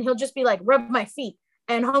and he'll just be like, rub my feet.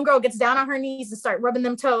 And homegirl gets down on her knees and start rubbing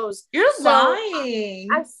them toes. You're lying.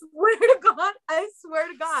 I swear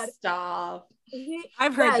to God. Stop.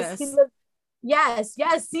 I've heard this. Yes.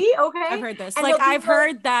 See, okay. I've heard this. And like I've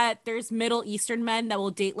heard that there's Middle Eastern men that will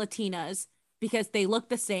date Latinas because they look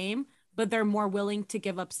the same, but they're more willing to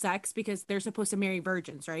give up sex because they're supposed to marry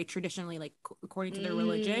virgins, right? Traditionally, like according to their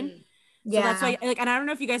religion. So that's why, like, and I don't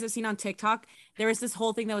know if you guys have seen on TikTok, there was this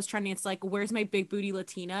whole thing that was trending. It's like, where's my big booty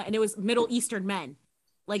Latina? And it was Middle Eastern men.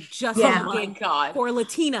 Like just looking for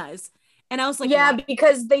Latinas. And I was like, what?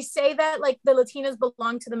 Because they say that like the Latinas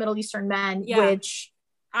belong to the Middle Eastern men, which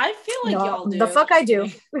I feel like y'all do. The fuck I do.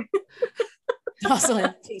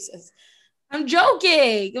 Also, Jesus. I'm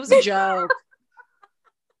joking. It was a joke.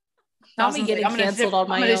 Not me getting canceled on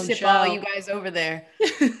my own show. All you guys over there.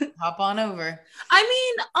 Hop on over. I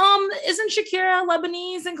mean, isn't Shakira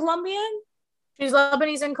Lebanese and Colombian? She's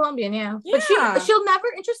Lebanese and Colombian, yeah. But she'll never,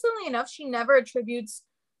 interestingly enough, she never attributes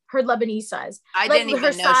her Lebanese size. I didn't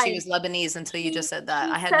even know she was Lebanese until you just said that.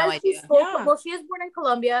 I had no idea. Well, she was born in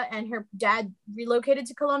Colombia and her dad relocated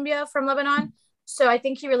to Colombia from Lebanon. So I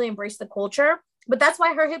think he really embraced the culture. But that's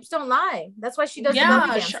why her hips don't lie. That's why she does the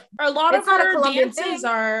dance. A lot of her dances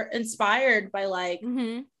are inspired by like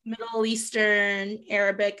Middle Eastern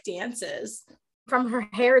Arabic dances from her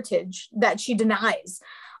heritage that she denies.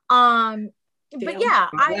 But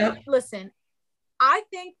yeah, listen. I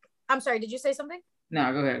think I'm sorry. Did you say something?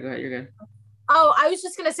 No, go ahead. You're good. Oh, I was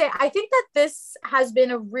just gonna say. I think that this has been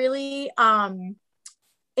a really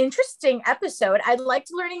interesting episode. I liked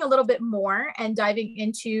learning a little bit more and diving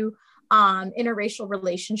into interracial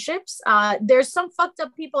relationships. There's some fucked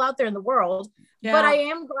up people out there in the world, but I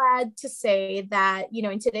am glad to say that, you know,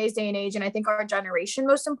 in today's day and age, and I think our generation,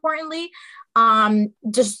 most importantly,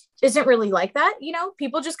 just isn't really like that. You know,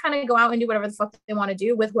 people just kind of go out and do whatever the fuck they want to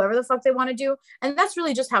do with whoever the fuck they want to do. And that's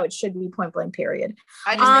really just how it should be, point blank, period.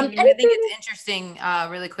 I think it's interesting,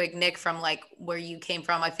 really quick, Nick, from like where you came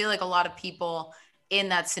from. I feel like a lot of people in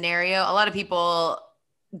that scenario, a lot of people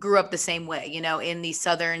grew up the same way, you know, in these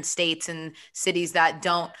southern states and cities that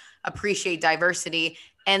don't appreciate diversity,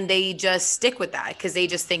 and they just stick with that because they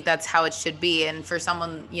just think that's how it should be. And for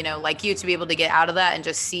someone, you know, like you to be able to get out of that and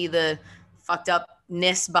just see the fucked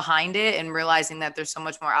upness behind it and realizing that there's so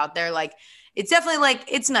much more out there, like it's definitely like,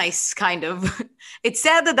 it's nice, kind of. It's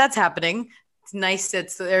sad that that's happening. It's nice that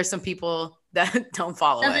there's some people that don't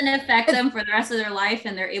follow it. Doesn't affect them for the rest of their life,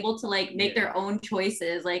 and they're able to like make their own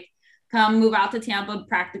choices, like move out to Tampa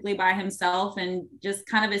practically by himself and just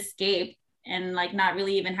kind of escape and like not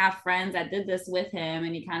really even have friends that did this with him.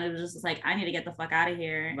 And he kind of just like, I need to get the fuck out of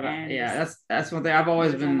here. But that's one thing I've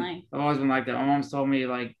always been like that. My mom's told me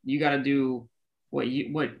like, you got to do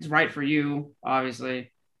what's right for you,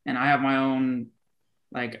 obviously. And I have my own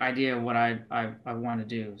like idea of what I want to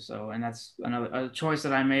do. So, and that's a choice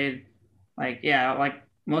that I made. Like, yeah, like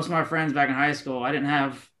most of my friends back in high school, I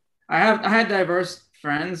had diverse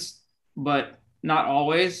friends, but not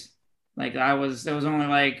always. Like there was only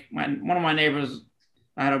like one of my neighbors.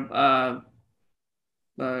 I had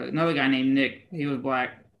another guy named Nick. He was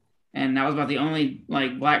black, and that was about the only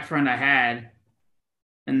like black friend I had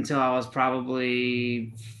until I was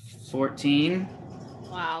probably 14.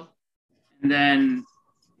 Wow. And then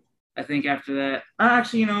I think after that,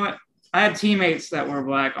 actually, you know what? I had teammates that were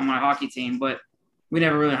black on my hockey team, but we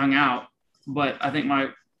never really hung out. But I think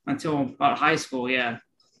until about high school,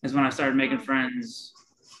 is when I started making friends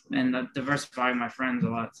and diversifying my friends a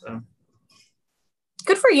lot. So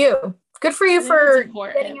good for you. Good for you for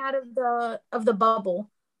getting out of the bubble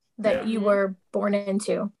that you were born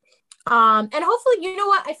into. And hopefully, you know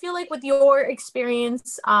what? I feel like with your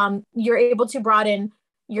experience, you're able to broaden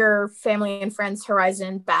your family and friends'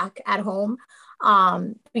 horizon back at home,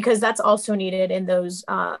 because that's also needed in those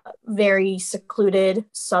very secluded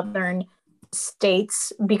southern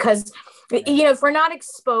states. Because, you know, if we're not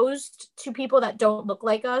exposed to people that don't look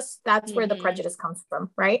like us, that's where the prejudice comes from,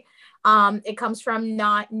 right? It comes from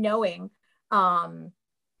not knowing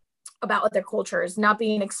about other cultures, not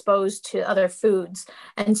being exposed to other foods.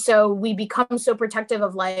 And so we become so protective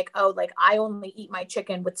of like, oh, like I only eat my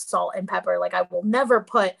chicken with salt and pepper. Like I will never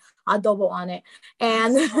put adobo on it.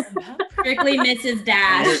 And strictly Mrs.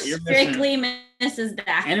 Dash. Strictly Mrs.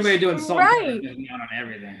 Dash. Anybody doing salt and pepper on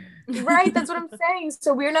everything. Right. That's what I'm saying.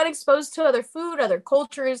 So we're not exposed to other food, other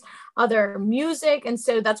cultures, other music. And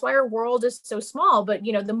so that's why our world is so small. But,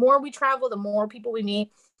 you know, the more we travel, the more people we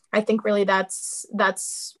meet, I think really that's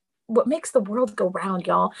what makes the world go round,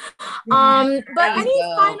 y'all. But any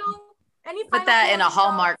final put that in a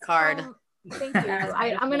Hallmark card. Thank you.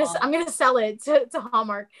 I'm gonna sell it to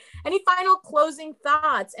Hallmark. Any final closing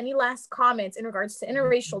thoughts? Any last comments in regards to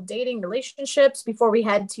interracial dating relationships before we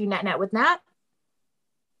head to Nat with Nat?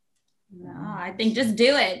 No, I think just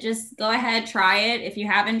do it. Just go ahead, try it. If you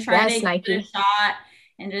haven't tried it, give it a shot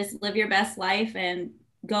and just live your best life and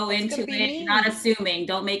go into it not assuming.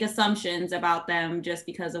 Don't make assumptions about them just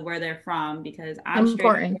because of where they're from, because I'm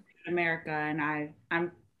straight from America and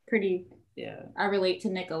I'm pretty I relate to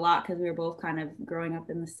Nick a lot because we were both kind of growing up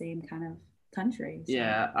in the same kind of country. So.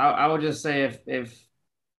 I would just say if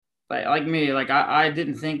like me, like I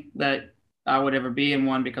didn't think that I would ever be in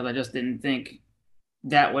one because I just didn't think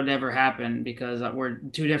that would ever happen because we're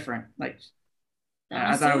too different. Like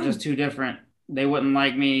I thought it was just too different. They wouldn't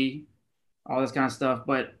like me, all this kind of stuff.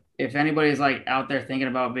 But if anybody's like out there thinking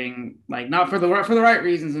about being like, not for the right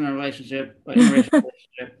reasons in a relationship, but in a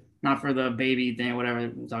relationship, not for the baby thing,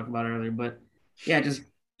 whatever we talked about earlier, but just,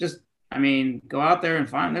 I mean, go out there and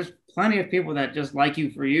there's plenty of people that just like you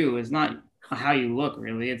for you. It's not how you look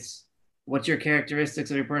really. It's what's your characteristics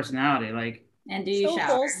of your personality. Like, and do you so shower?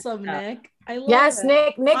 Wholesome, Nick. I love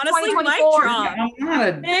it. Nick. Honestly,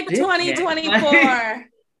 2024. Nick 2024.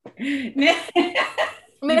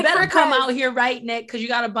 You better come out here, right, Nick? Because you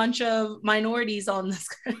got a bunch of minorities on this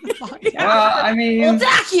podcast. Well, I mean, we'll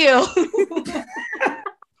attack you.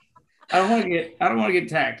 I don't want to get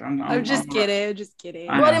attacked. I'm just kidding.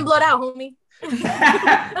 Blood in, blood out, homie.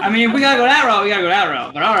 I mean, if we gotta go that route, we gotta go that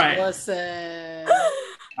route. But all right. Listen.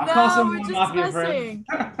 We're just messing.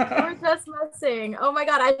 We're just messing. Oh my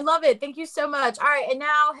God, I love it. Thank you so much. All right, and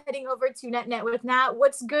now heading over to Net with Nat.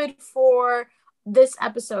 What's good for this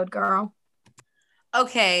episode, girl?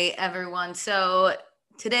 Okay, everyone. So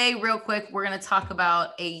today, real quick, we're going to talk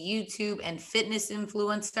about a YouTube and fitness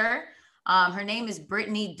influencer. Her name is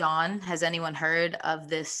Brittany Dawn. Has anyone heard of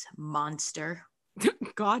this monster?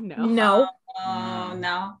 God, no. No.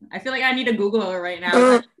 No. I feel like I need to Google her right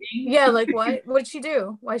now. Yeah, like what? What did she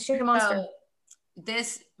do? Why is she a monster?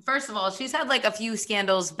 First of all, she's had like a few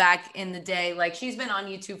scandals back in the day. Like she's been on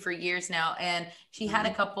YouTube for years now, and she had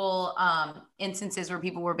a couple instances where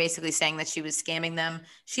people were basically saying that she was scamming them.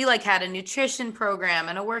 She like had a nutrition program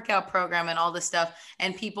and a workout program and all this stuff,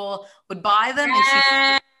 and people would buy them,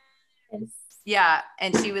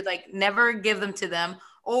 and she would like never give them to them.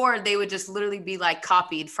 Or they would just literally be like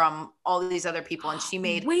copied from all these other people. And she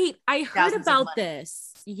made I heard about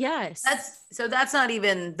this. Yes. That's not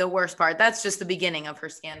even the worst part. That's just the beginning of her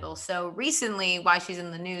scandal. So recently, why she's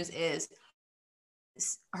in the news is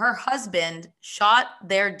her husband shot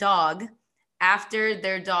their dog after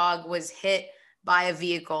their dog was hit by a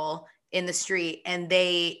vehicle in the street, and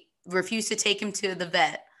they refused to take him to the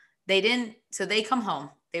vet. So they come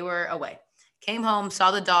home. They were away. Came home,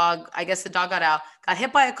 saw the dog. I guess the dog got out, got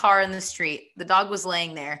hit by a car in the street. The dog was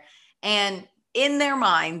laying there. And in their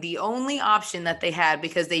mind, the only option that they had,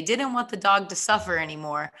 because they didn't want the dog to suffer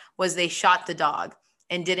anymore, was they shot the dog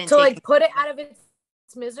and didn't put it out of its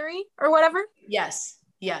misery or whatever? Yes.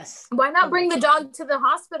 Why not bring the dog to the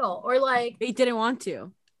hospital? Or like they didn't want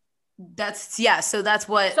to. So that's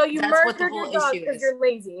what you murdered your dog because you're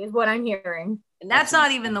lazy is what I'm hearing. And that's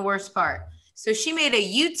not even the worst part. So she made a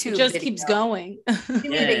YouTube video. It just keeps going. She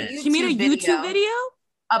made a YouTube video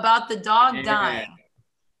about the dog dying.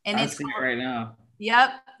 And it's right now.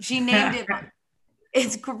 Yep. She named it.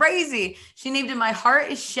 It's crazy. She named it "My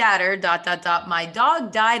Heart is Shattered. ... My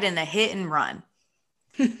dog died in a hit and run."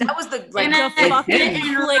 That was the fucking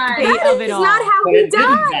clickbait of it all. That's not how he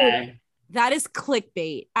died. That is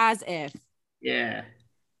clickbait, as if. Yeah.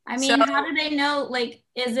 I mean, how do they know? Like,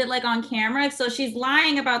 is it like on camera? So she's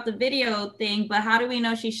lying about the video thing, but how do we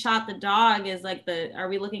know she shot the dog? Are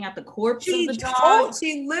we looking at the corpse of the dog?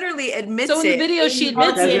 She literally admits it. So in the video, she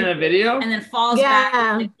admits it. In a video? And then falls back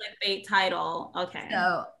to the clickbait title. Okay.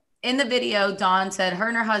 So in the video, Dawn said her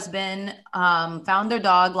and her husband found their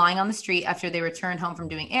dog lying on the street after they returned home from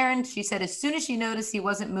doing errands. She said as soon as she noticed he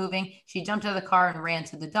wasn't moving, she jumped out of the car and ran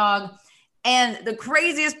to the dog. And the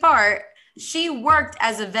craziest part, she worked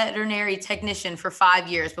as a veterinary technician for 5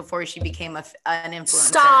 years before she became an influencer.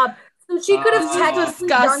 Stop. So she could have technically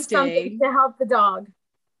done something to help the dog.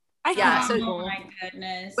 Oh my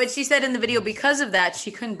goodness. But she said in the video, because of that, she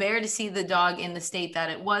couldn't bear to see the dog in the state that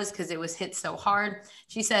it was because it was hit so hard.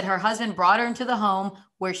 She said her husband brought her into the home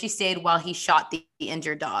where she stayed while he shot the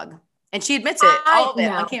injured dog. And she admits it, all of it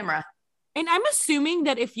on camera. And I'm assuming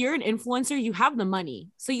that if you're an influencer, you have the money.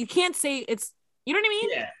 So you can't say it's, you know what I mean?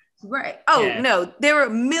 Yeah. Right. Oh, no. There were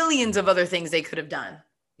millions of other things they could have done.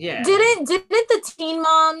 Yeah. Didn't the teen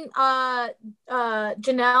mom,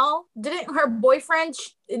 Janelle, didn't her boyfriend,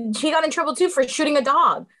 she got in trouble too for shooting a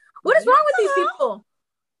dog? What is wrong with these people?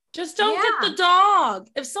 Just don't get the dog.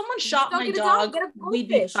 If someone shot my dog, we'd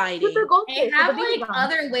be fighting. They have like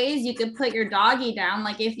other ways you could put your doggy down.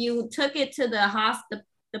 Like if you took it to the hospital,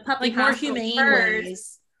 the puppy like more humane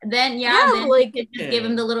ways. Then then like you could just give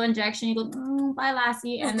him the little injection. You go, bye,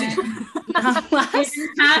 Lassie, and then you have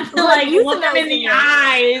to like look him in the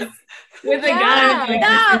eyes with a gun.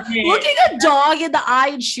 Yeah, looking a dog in the eye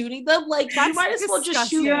and shooting them, like you might as well just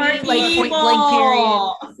shoot me, like point blank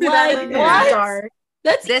period. Like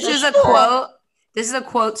what? This is a quote. This is a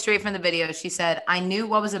quote straight from the video. She said, "I knew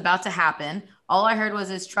what was about to happen. All I heard was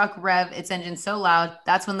his truck rev its engine so loud.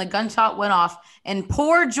 That's when the gunshot went off. And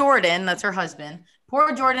poor Jordan, that's her husband,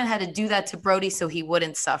 poor Jordan had to do that to Brody so he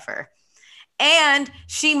wouldn't suffer." And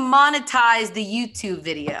she monetized the YouTube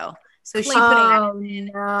video. So she put it in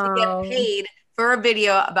to get paid for a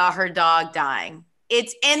video about her dog dying.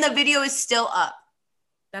 It's and the video is still up.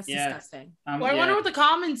 That's disgusting. I wonder what the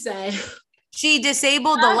comments say. She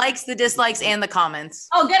disabled the likes, the dislikes, and the comments.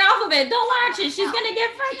 Oh, get off of it. Don't watch it. She's going to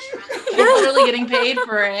get free. She's literally getting paid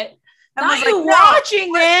for it. Not you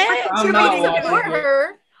watching it. I'm not watching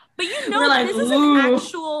it. But this is an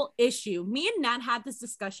actual issue. Me and Nat had this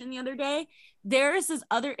discussion the other day. There is this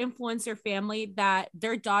other influencer family that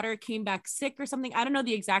their daughter came back sick or something. I don't know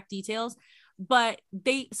the exact details, but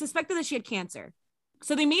they suspected that she had cancer.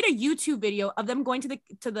 So they made a YouTube video of them going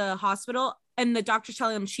to the hospital and the doctor's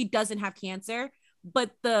telling them she doesn't have cancer.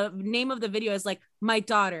 But the name of the video is like, my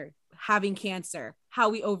daughter having cancer, how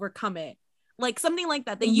we overcome it. Like something like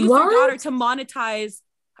that. They use their daughter to monetize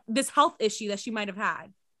this health issue that she might have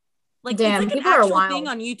had. Like, damn, it's like an actual thing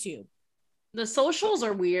on YouTube. The socials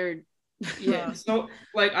are weird. Yeah. So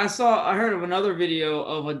like I heard of another video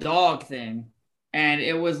of a dog thing, and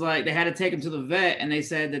it was like they had to take him to the vet and they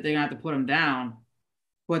said that they're gonna have to put him down.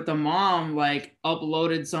 But the mom like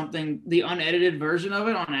uploaded something, the unedited version of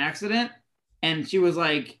it on accident, and she was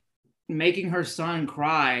like making her son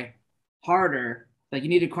cry harder. Like, you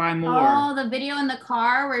need to cry more. Oh, the video in the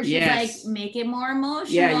car where she's like, make it more emotional.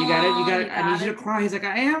 Yeah, you got it. I need you to cry. He's like,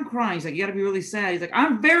 I am crying. He's like, you got to be really sad. He's like,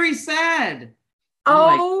 I'm very sad.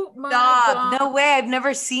 Oh my God. No way. I've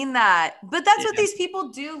never seen that. But that's what these people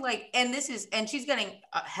do. Like, and she's getting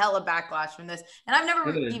a hella backlash from this. And I've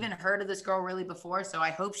never even heard of this girl really before. So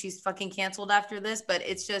I hope she's fucking canceled after this. But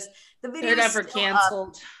it's just, the video They're never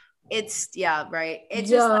canceled. It's, right. It's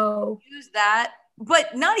just like, use that.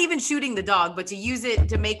 But not even shooting the dog, but to use it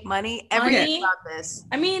to make money. Everything about this.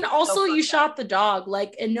 I mean, also you shot the dog.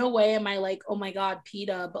 Like, in no way am I like, oh my God,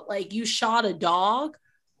 PETA, but like, you shot a dog.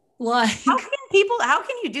 Like, how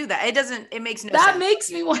can you do that? It makes no sense. That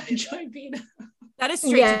makes me want to join PETA. That is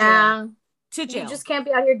straight to jail. You just can't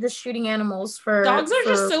be out here just shooting animals for dogs are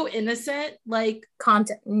just so innocent, like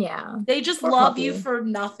content. Yeah, they just love you for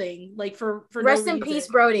nothing, like for rest in peace,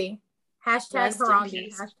 Brody. Hashtag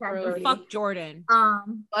Harambe. Hashtag Brody. Fuck Jordan.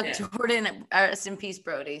 Jordan. Rest in peace,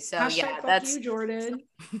 Brody. So hashtag that's you, Jordan.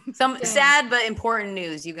 Some sad but important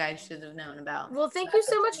news you guys should have known about. Well, thank you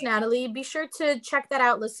so much, Natalie. Be sure to check that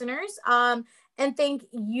out, listeners. And thank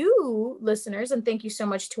you, listeners, and thank you so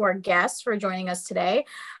much to our guests for joining us today.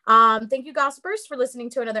 Thank you, gossipers, for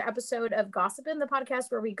listening to another episode of Gossipin', the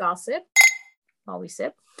podcast where we gossip while we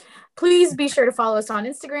sip. Please be sure to follow us on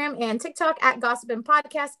Instagram and TikTok at Gossipin'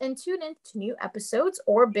 Podcast, and tune in to new episodes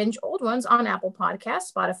or binge old ones on Apple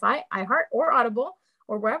Podcasts, Spotify, iHeart, or Audible,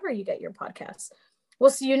 or wherever you get your podcasts. We'll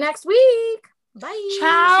see you next week. Bye.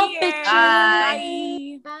 Ciao,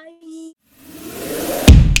 bitches. Bye.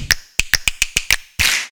 Bye.